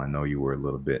Samuel, I know you were a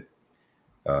little bit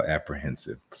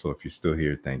apprehensive. So if you're still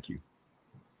here, thank you.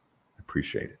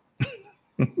 Appreciate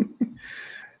it.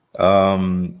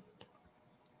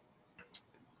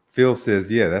 Phil says,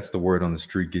 yeah, that's the word on the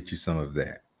street. Get you some of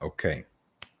that. Okay.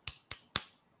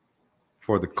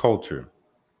 For the culture,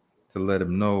 to let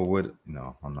him know what,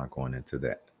 no, I'm not going into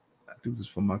that. I do this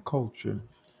for my culture.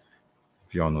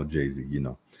 If y'all know Jay-Z, you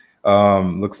know.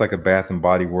 Looks like a Bath and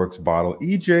Body Works bottle.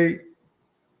 EJ,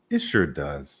 it sure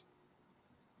does.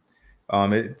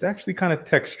 It's actually kind of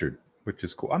textured, which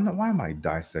is cool. Why am I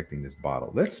dissecting this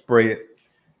bottle? Let's spray it.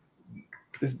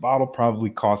 This bottle probably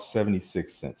cost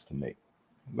 76 cents to make.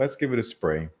 Let's give it a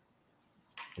spray.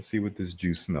 Let's see what this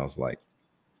juice smells like.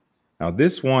 Now,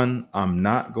 this one I'm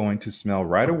not going to smell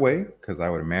right away because I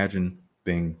would imagine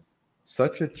being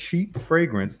such a cheap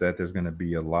fragrance that there's going to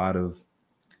be a lot of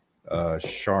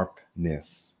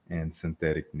sharpness and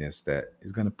syntheticness that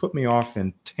is going to put me off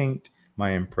and taint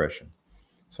my impression.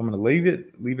 So I'm going to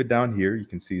leave it down here. You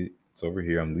can see it's over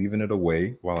here. I'm leaving it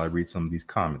away while I read some of these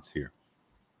comments here.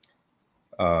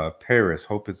 Paris,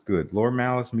 hope it's good. Lord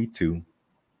Malice, me too.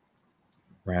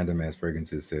 Random Ass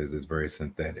Fragrances says it's very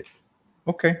synthetic.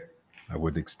 Okay. I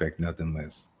would expect nothing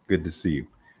less. Good to see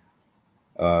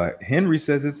you. Henry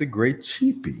says it's a great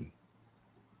cheapie.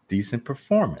 Decent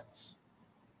performance.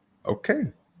 Okay.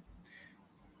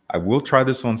 I will try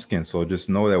this on skin. So just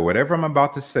know that whatever I'm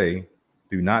about to say,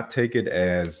 do not take it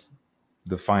as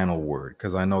the final word.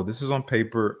 Because I know this is on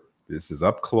paper. This is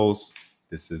up close.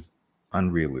 This is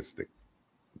unrealistic.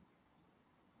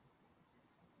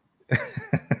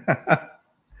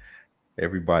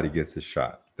 Everybody gets a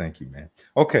shot. Thank you, man.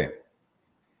 Okay.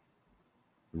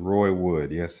 Roy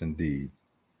Wood. Yes, indeed.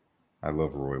 I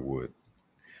love Roy Wood.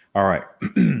 All right.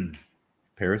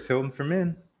 Paris Hilton for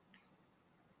men.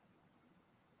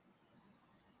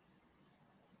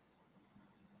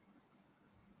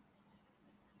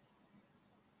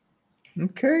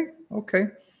 Okay. Okay.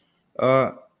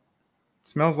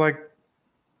 Smells like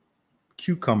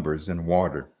cucumbers and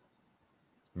water.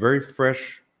 Very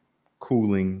fresh,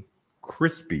 cooling,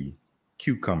 crispy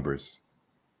cucumbers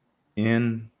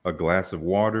in a glass of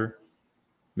water.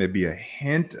 Maybe a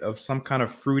hint of some kind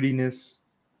of fruitiness.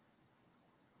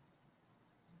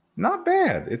 Not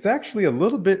bad. It's actually a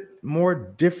little bit more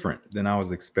different than I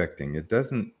was expecting. It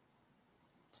doesn't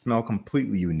smell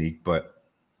completely unique, but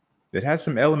it has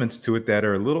some elements to it that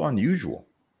are a little unusual.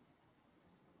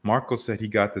 Marco said he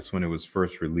got this when it was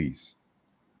first released.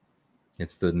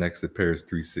 It's the next to Paris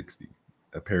 360.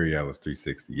 Imperiale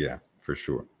 360. Yeah, for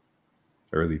sure.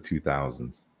 Early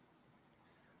 2000s.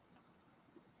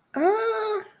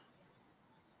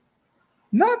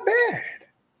 Not bad.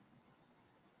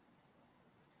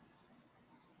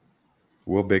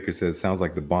 Will Baker says, sounds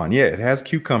like the Bond. Yeah, it has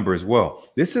cucumber as well.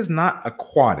 This is not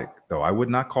aquatic, though. I would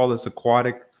not call this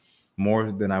aquatic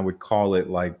more than I would call it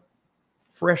like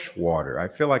fresh water. I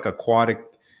feel like aquatic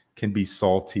can be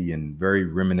salty and very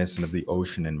reminiscent of the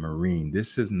ocean and marine.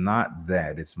 This is not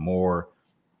that. It's more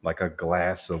like a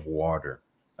glass of water,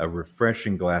 a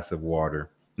refreshing glass of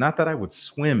water. Not that I would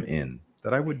swim in,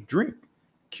 that I would drink.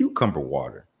 Cucumber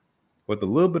water with a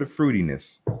little bit of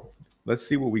fruitiness. Let's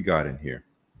see what we got in here.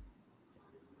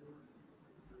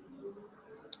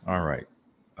 All right.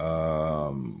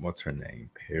 What's her name?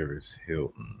 Paris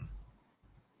Hilton.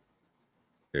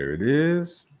 There it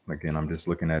is. Again, I'm just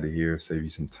looking at it here, save you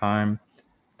some time.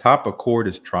 Top accord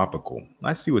is tropical.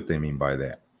 I see what they mean by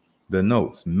that. The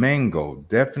notes, mango,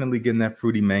 definitely getting that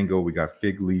fruity mango. We got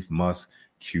fig leaf, musk,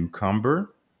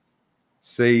 cucumber,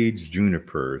 sage,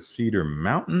 juniper, cedar,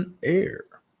 mountain air.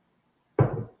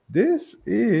 This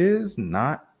is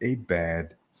not a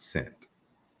bad scent.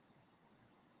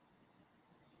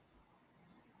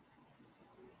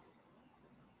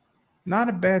 Not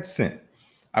a bad scent.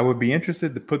 I would be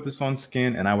interested to put this on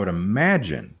skin, and I would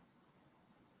imagine,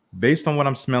 based on what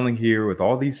I'm smelling here with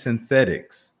all these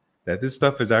synthetics, that this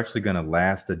stuff is actually going to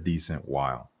last a decent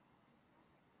while.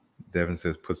 Devin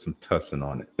says put some tussin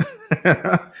on it.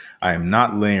 I am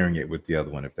not layering it with the other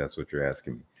one, if that's what you're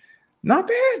asking me. Not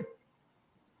bad.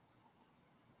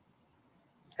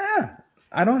 Yeah,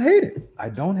 I don't hate it. I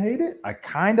don't hate it. I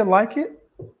kind of like it.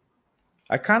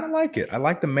 I kind of like it. I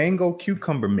like the mango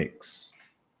cucumber mix.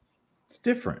 It's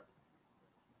different.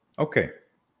 Okay.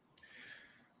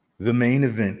 The main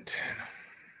event.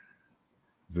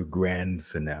 The grand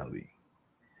finale.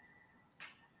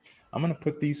 I'm going to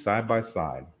put these side by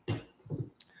side.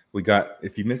 We got,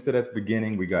 if you missed it at the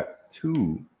beginning, we got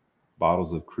 2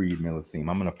 bottles of Creed Millesime.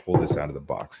 I'm going to pull this out of the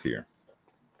box here.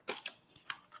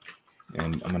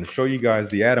 And I'm going to show you guys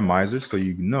the atomizer so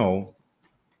you know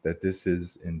that this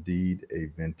is indeed a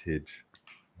vintage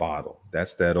bottle.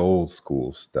 That's that old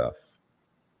school stuff.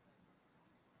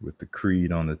 With the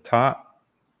Creed on the top.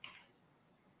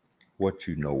 What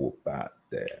you know about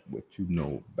that? What you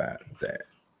know about that?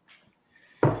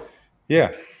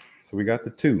 Yeah, so we got the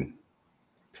 2.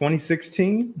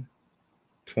 2016,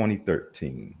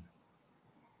 2013.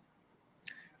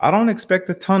 I don't expect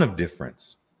a ton of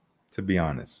difference, to be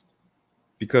honest.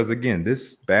 Because again,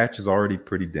 this batch is already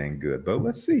pretty dang good. But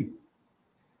let's see.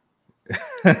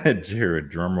 Jared,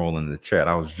 drum roll in the chat.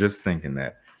 I was just thinking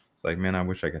that. It's like, man, I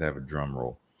wish I could have a drum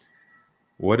roll.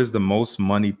 What is the most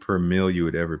money per mil you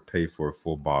would ever pay for a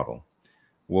full bottle?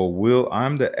 Well, Will,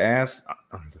 I'm the ass.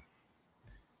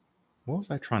 What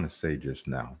was I trying to say just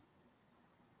now?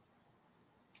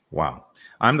 Wow.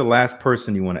 I'm the last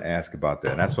person you want to ask about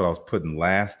that. That's what I was putting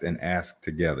last and ask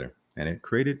together. And it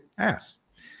created ask.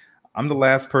 I'm the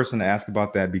last person to ask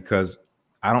about that because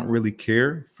I don't really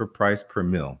care for price per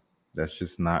mil. That's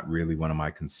just not really one of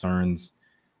my concerns.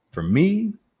 For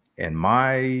me and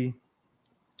my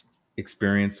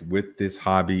experience with this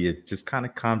hobby, it just kind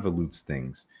of convolutes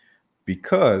things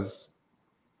because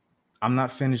I'm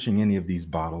not finishing any of these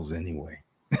bottles anyway.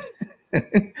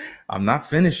 I'm not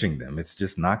finishing them. It's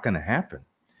just not going to happen.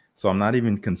 So I'm not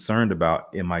even concerned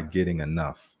about, am I getting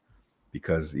enough?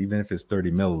 Because even if it's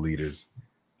 30 milliliters,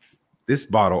 this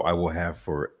bottle I will have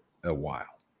for a while.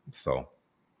 So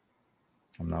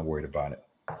I'm not worried about it.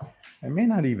 I may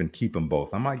not even keep them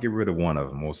both. I might get rid of one of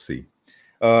them. We'll see.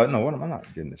 No, I'm not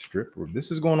getting the strip.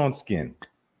 This is going on skin.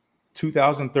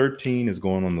 2013 is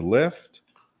going on the left.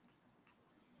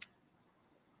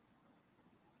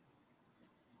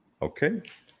 Okay.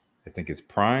 I think it's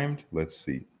primed. Let's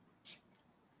see.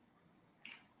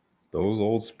 Those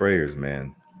old sprayers,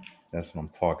 man. That's what I'm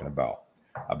talking about.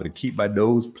 I better keep my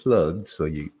nose plugged so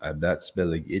I'm not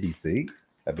smelling anything.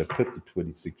 I better put the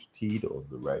 2016 on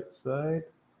the right side.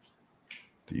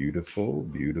 Beautiful,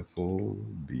 beautiful,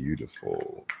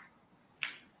 beautiful.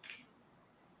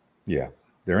 Yeah,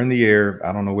 they're in the air.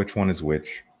 I don't know which one is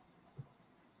which.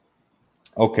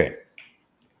 Okay.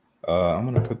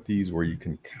 I'm going to put these where you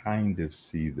can kind of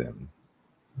see them.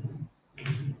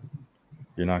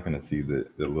 You're not going to see the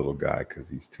little guy because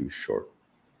he's too short.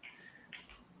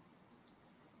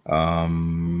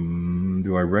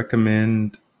 Do I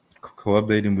recommend Club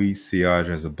Dating Weed Sillage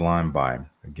as a blind buy?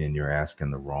 Again, you're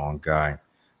asking the wrong guy.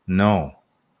 No,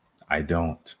 I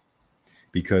don't.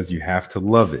 Because you have to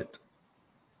love it.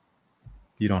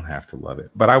 You don't have to love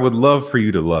it. But I would love for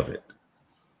you to love it.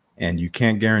 And you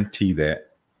can't guarantee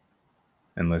that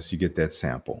unless you get that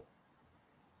sample.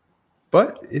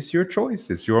 But it's your choice.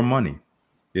 It's your money.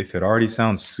 If it already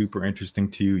sounds super interesting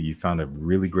to you, you found a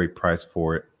really great price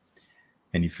for it,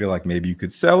 and you feel like maybe you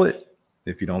could sell it.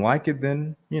 If you don't like it,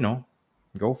 then,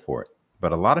 go for it.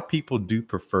 But a lot of people do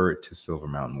prefer it to Silver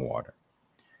Mountain Water.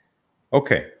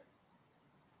 Okay.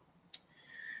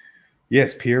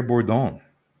 Yes, Pierre Bourdon.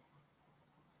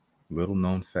 Little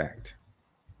known fact.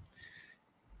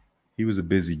 He was a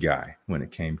busy guy when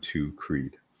it came to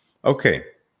Creed. Okay.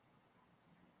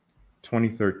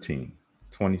 2013,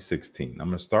 2016. I'm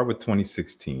going to start with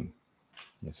 2016.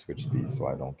 Let me switch these so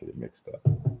I don't get it mixed up.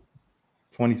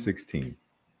 2016.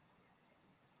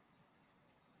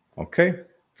 Okay,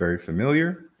 very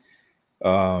familiar.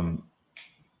 Um,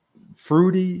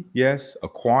 Fruity, yes.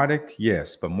 Aquatic,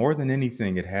 yes. But more than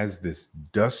anything, it has this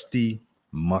dusty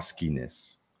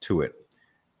muskiness to it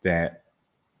that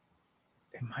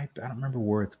it might, I don't remember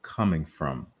where it's coming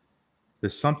from.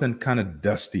 There's something kind of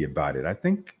dusty about it. I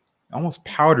think almost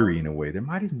powdery in a way. There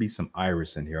might even be some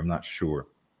iris in here. I'm not sure.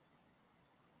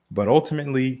 But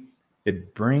ultimately,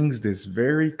 it brings this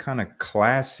very kind of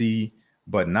classy,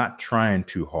 but not trying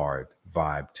too hard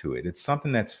vibe to it. It's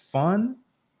something that's fun,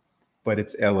 but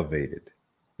it's elevated.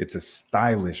 It's a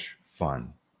stylish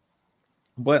fun.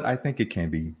 But I think it can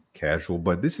be casual.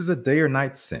 But this is a day or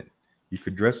night scent. You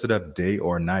could dress it up day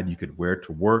or night. You could wear it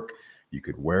to work. You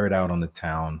could wear it out on the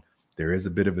town. There is a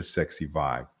bit of a sexy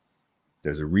vibe.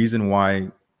 There's a reason why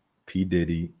P.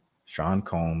 Diddy, Sean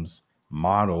Combs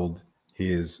modeled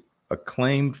his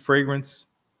acclaimed fragrance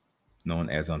known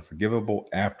as Unforgivable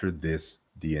after this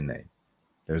DNA.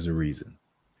 There's a reason.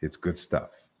 It's good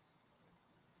stuff.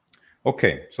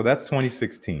 Okay, so that's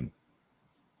 2016.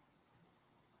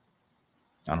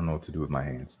 I don't know what to do with my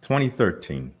hands.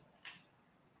 2013.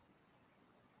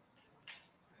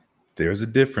 There's a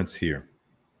difference here.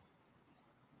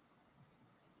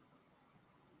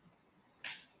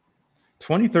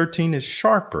 2013 is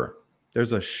sharper.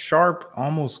 There's a sharp,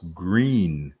 almost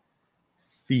green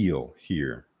feel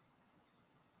here.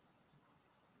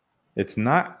 It's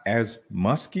not as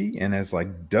musky and as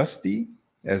like dusty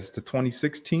as the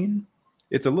 2016.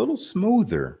 It's a little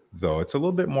smoother though. It's a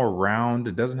little bit more round.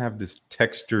 It doesn't have this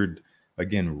textured,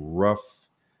 again, rough,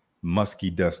 musky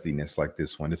dustiness like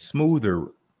this one. It's smoother.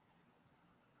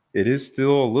 It is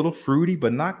still a little fruity,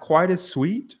 but not quite as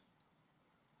sweet.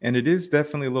 And it is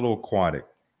definitely a little aquatic.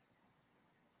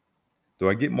 Do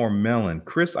I get more melon?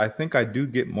 Chris, I think I do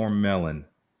get more melon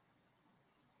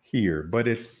here, but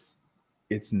it's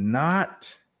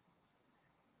not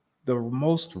the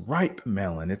most ripe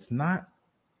melon. It's not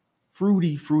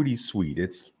fruity sweet.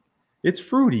 It's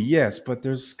fruity, yes, but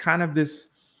there's kind of this,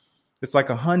 it's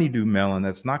like a honeydew melon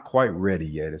that's not quite ready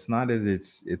yet. It's not at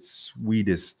its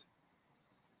sweetest.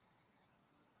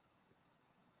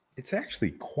 It's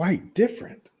actually quite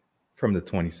different from the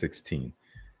 2016.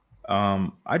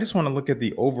 I just want to look at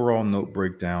the overall note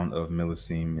breakdown of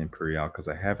Millesime Imperiale because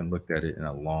I haven't looked at it in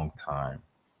a long time.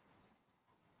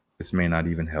 This may not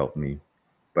even help me,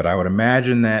 but I would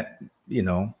imagine that,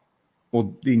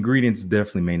 well, the ingredients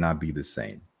definitely may not be the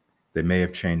same. They may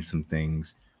have changed some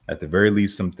things. At the very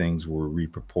least, some things were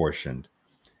reproportioned.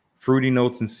 Fruity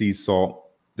notes and sea salt.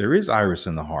 There is iris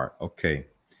in the heart. Okay.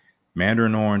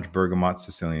 Mandarin orange, bergamot,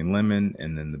 Sicilian lemon,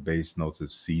 and then the base notes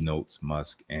of sea notes,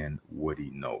 musk, and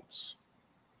woody notes.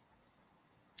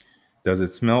 Does it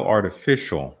smell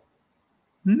artificial?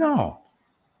 No.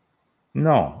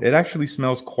 No, it actually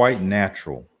smells quite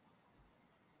natural.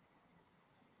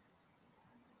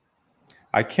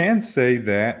 I can say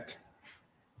that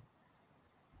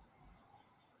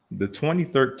the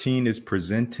 2013 is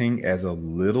presenting as a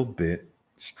little bit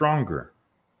stronger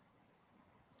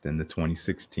than the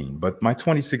 2016, but my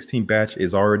 2016 batch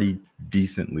is already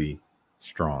decently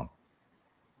strong.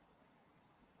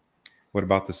 What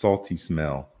about the salty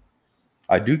smell?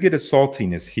 I do get a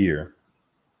saltiness here.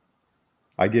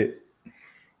 I get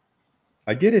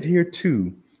it here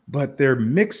too, but they're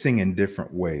mixing in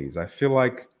different ways. I feel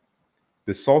like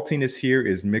the saltiness here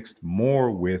is mixed more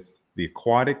with the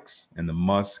aquatics and the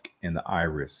musk and the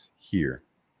iris here.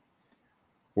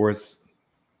 Whereas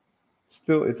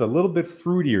still, it's a little bit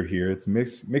fruitier here. It's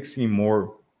mixing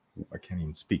more, I can't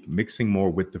even speak, mixing more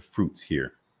with the fruits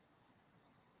here.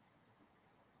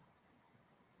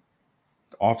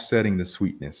 Offsetting the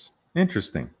sweetness.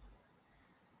 Interesting.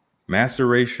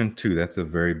 Maceration too, that's a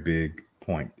very big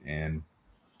point. And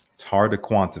it's hard to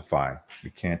quantify.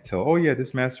 You can't tell, oh yeah,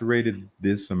 this macerated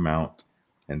this amount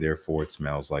and therefore it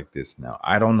smells like this now.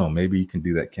 I don't know. Maybe you can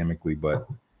do that chemically, but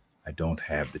I don't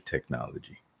have the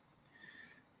technology.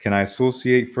 Can I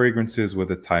associate fragrances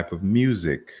with a type of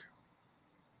music?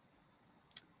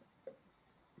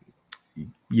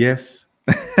 Yes,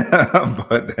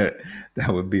 but that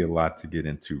would be a lot to get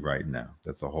into right now.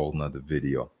 That's a whole nother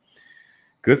video.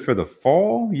 Good for the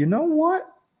fall? You know what?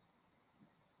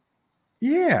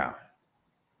 Yeah.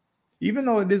 Even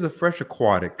though it is a fresh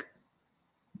aquatic,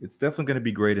 it's definitely going to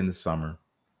be great in the summer.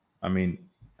 I mean,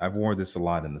 I've worn this a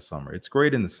lot in the summer. It's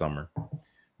great in the summer,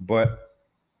 but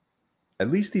at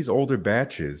least these older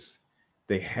batches,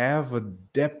 they have a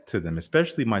depth to them,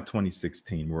 especially my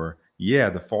 2016, where, yeah,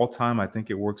 the fall time, I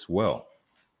think it works well,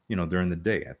 during the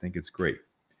day. I think it's great.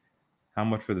 How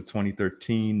much for the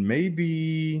 2013?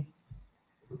 Maybe,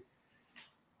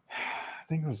 I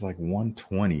think it was like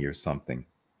 120 or something,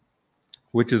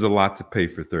 which is a lot to pay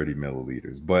for 30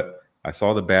 milliliters. But I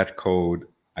saw the batch code.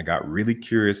 I got really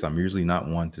curious. I'm usually not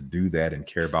one to do that and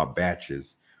care about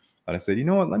batches. But I said, you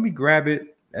know what? Let me grab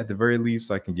it. At the very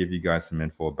least, I can give you guys some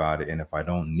info about it. And if I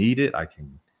don't need it, I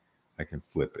can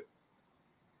flip it.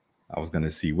 I was going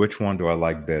to see which one do I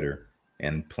like better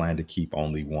and plan to keep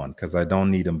only one because I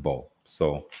don't need them both.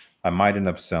 So I might end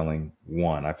up selling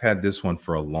one. I've had this one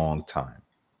for a long time,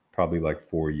 probably like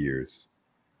 4 years.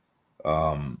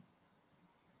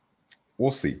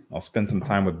 We'll see. I'll spend some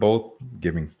time with both,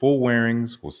 giving full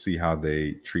wearings. We'll see how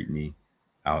they treat me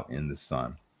out in the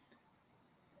sun.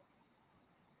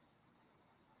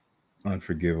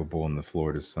 Unforgivable in the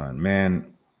Florida sun.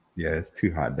 Man, yeah, it's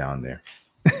too hot down there.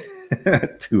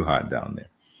 Too hot down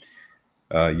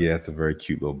there. Yeah, it's a very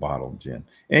cute little bottle of gin.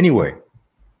 Anyway,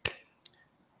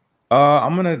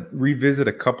 I'm going to revisit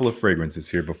a couple of fragrances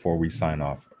here before we sign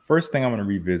off. First thing I'm going to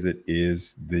revisit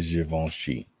is the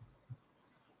Givenchy.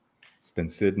 It's been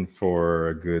sitting for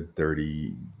a good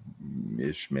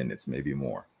 30-ish minutes, maybe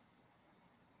more.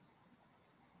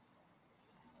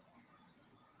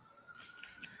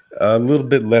 A little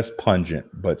bit less pungent,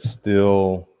 but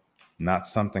still not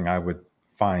something I would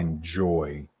find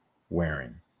joy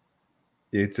wearing.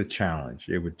 It's a challenge.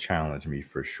 It would challenge me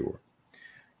for sure.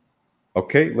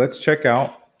 Okay, let's check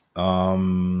out.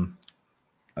 Again,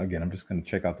 I'm just going to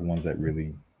check out the ones that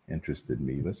really interested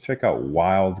me. Let's check out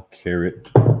Wild Carrot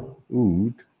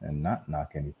Oud and not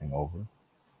knock anything over.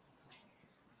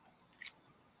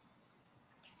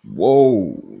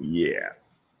 Whoa, yeah.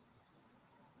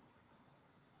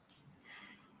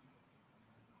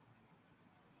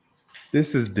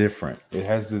 This is different. It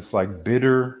has this like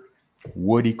bitter,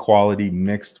 woody quality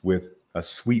mixed with a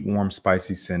sweet, warm,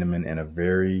 spicy cinnamon and a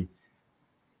very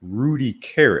rooty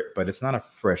carrot, but it's not a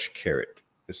fresh carrot.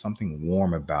 There's something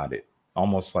warm about it,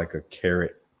 almost like a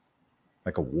carrot,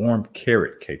 like a warm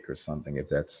carrot cake or something. If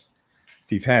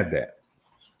you've had that.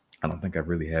 I don't think I've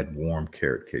really had warm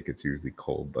carrot cake. It's usually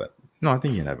cold, but no, I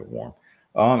think you can have it warm.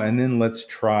 And then let's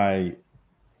try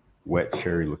wet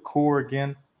cherry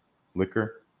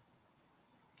liquor.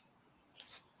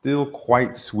 Still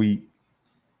quite sweet,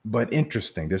 but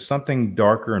interesting. There's something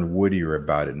darker and woodier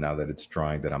about it now that it's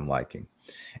drying that I'm liking.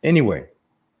 Anyway,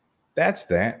 that's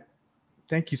that.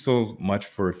 Thank you so much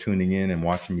for tuning in and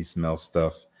watching me smell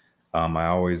stuff. I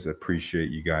always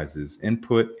appreciate you guys'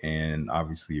 input and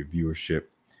obviously your viewership.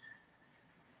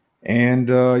 And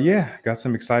yeah, got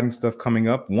some exciting stuff coming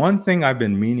up. One thing I've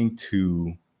been meaning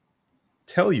to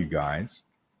tell you guys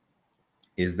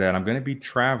is that I'm going to be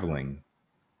traveling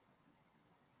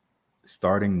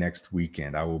starting next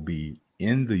weekend. I will be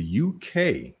in the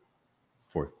UK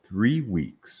for 3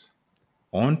 weeks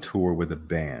on tour with a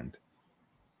band.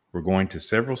 We're going to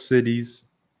several cities.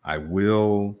 I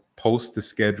will post the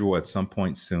schedule at some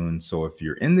point soon. So if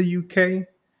you're in the UK,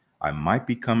 I might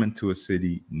be coming to a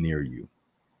city near you.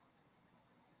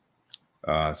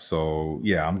 So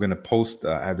yeah, I'm going to post,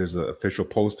 there's an official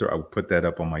poster. I will put that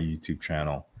up on my YouTube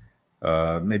channel,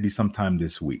 maybe sometime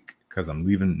this week, because I'm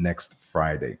leaving next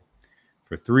Friday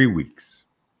for 3 weeks.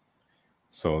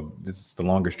 So this is the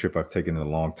longest trip I've taken in a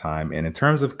long time. And in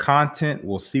terms of content,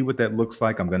 we'll see what that looks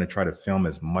like. I'm going to try to film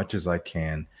as much as I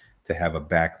can to have a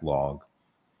backlog,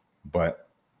 but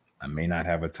I may not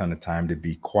have a ton of time to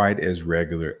be quite as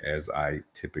regular as I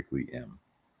typically am.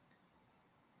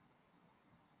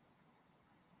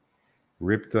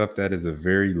 Ripped Up, that is a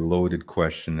very loaded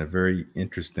question, a very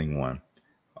interesting one.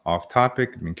 Off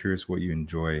topic, I'm curious what you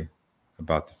enjoy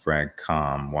about the Frag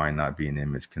Com. Why not be an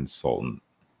image consultant?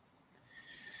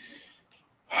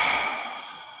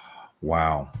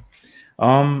 Wow.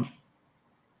 I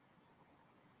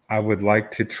would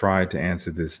like to try to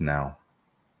answer this now.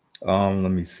 Let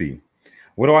me see.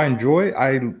 What do I enjoy?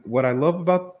 What I love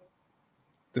about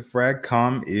the Frag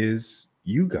Com is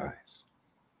you guys.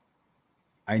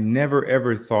 I never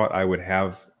ever thought I would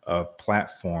have a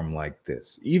platform like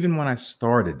this. Even when I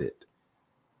started it,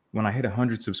 when I hit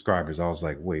 100 subscribers, I was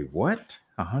like, wait, what?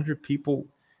 100 people?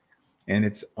 And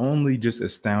it's only just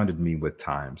astounded me with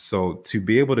time. So to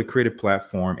be able to create a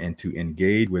platform and to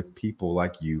engage with people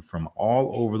like you from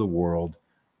all over the world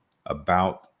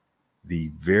about the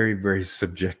very, very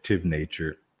subjective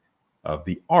nature of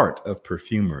the art of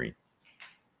perfumery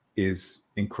is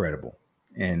incredible.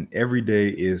 And every day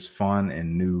is fun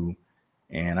and new.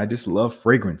 And I just love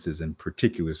fragrances in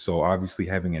particular. So obviously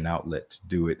having an outlet to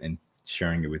do it and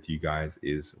sharing it with you guys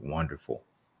is wonderful.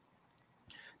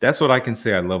 That's what I can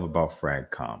say I love about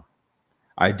FragCom.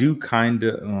 I do kind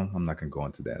of, I'm not going to go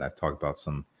into that. I've talked about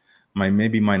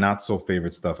maybe my not so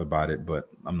favorite stuff about it, but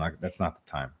that's not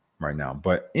the time right now.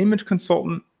 But image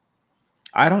consultant,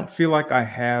 I don't feel like I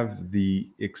have the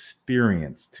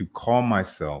experience to call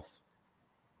myself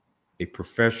a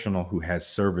professional who has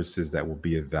services that will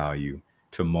be of value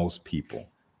to most people.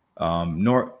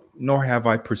 Nor have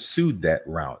I pursued that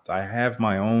route. I have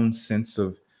my own sense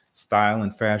of style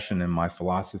and fashion and my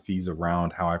philosophies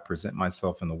around how I present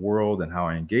myself in the world and how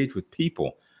I engage with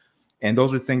people. And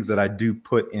those are things that I do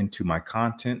put into my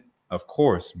content, of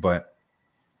course, but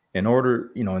in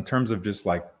order, in terms of just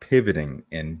like pivoting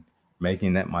and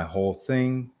making that my whole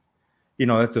thing,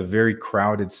 that's a very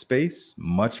crowded space,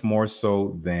 much more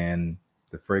so than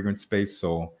the fragrance space.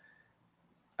 So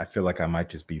I feel like I might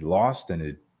just be lost and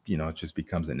it just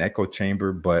becomes an echo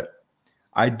chamber. But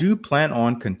I do plan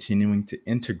on continuing to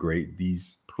integrate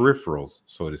these peripherals,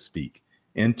 so to speak,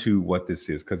 into what this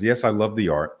is. Because yes, I love the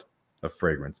art of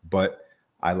fragrance, but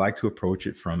I like to approach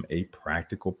it from a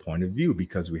practical point of view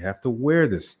because we have to wear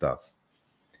this stuff.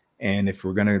 And if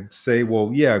we're going to say,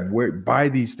 well, yeah, buy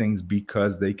these things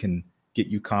because they can get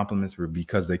you compliments or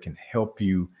because they can help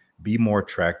you be more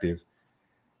attractive,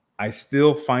 I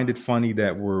still find it funny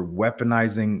that we're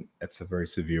weaponizing, that's a very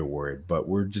severe word, but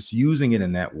we're just using it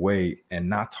in that way and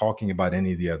not talking about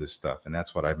any of the other stuff. And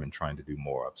that's what I've been trying to do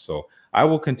more of. So I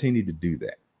will continue to do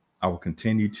that. I will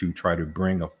continue to try to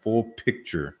bring a full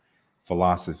picture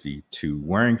philosophy to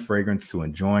wearing fragrance, to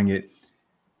enjoying it.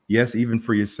 Yes, even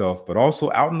for yourself, but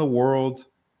also out in the world,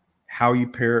 how you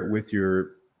pair it with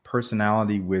your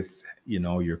personality, with,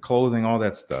 your clothing, all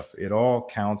that stuff. It all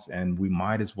counts, and we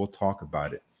might as well talk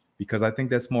about it because I think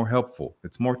that's more helpful.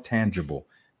 It's more tangible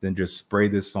than just spray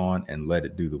this on and let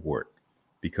it do the work.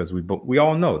 Because we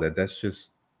all know that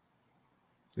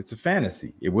it's a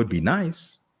fantasy. It would be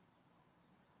nice,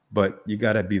 but you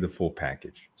got to be the full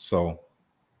package. So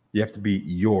you have to be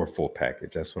your full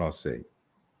package. That's what I'll say.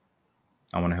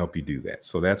 I want to help you do that.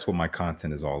 So that's what my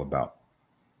content is all about.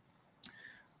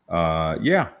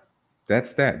 Yeah,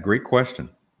 that's that. Great question.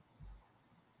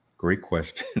 Great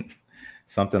question.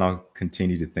 Something I'll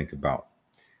continue to think about.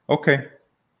 Okay.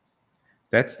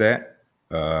 That's that.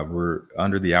 We're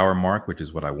under the hour mark, which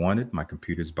is what I wanted. My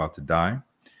computer's about to die.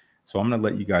 So I'm going to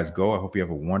let you guys go. I hope you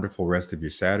have a wonderful rest of your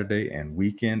Saturday and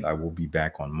weekend. I will be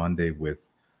back on Monday with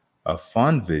a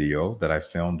fun video that I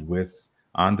filmed with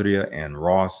Andrea and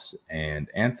Ross and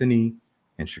Anthony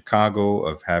in Chicago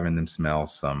of having them smell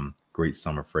some great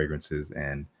summer fragrances.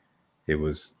 And it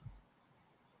was,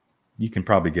 you can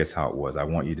probably guess how it was. I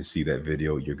want you to see that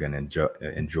video. You're going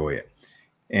to enjoy it.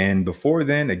 And before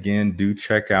then, again, do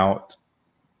check out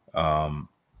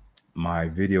my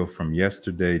video from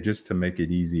yesterday, just to make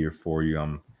it easier for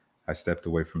you. I stepped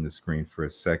away from the screen for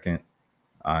a second.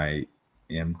 I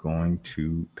am going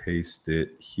to paste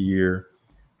it here.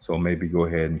 So maybe go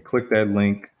ahead and click that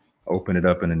link, open it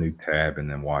up in a new tab, and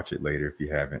then watch it later if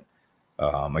you haven't.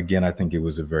 Again, I think it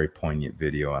was a very poignant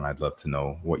video, and I'd love to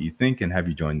know what you think and have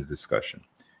you join the discussion.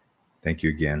 Thank you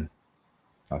again.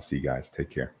 I'll see you guys. Take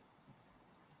care.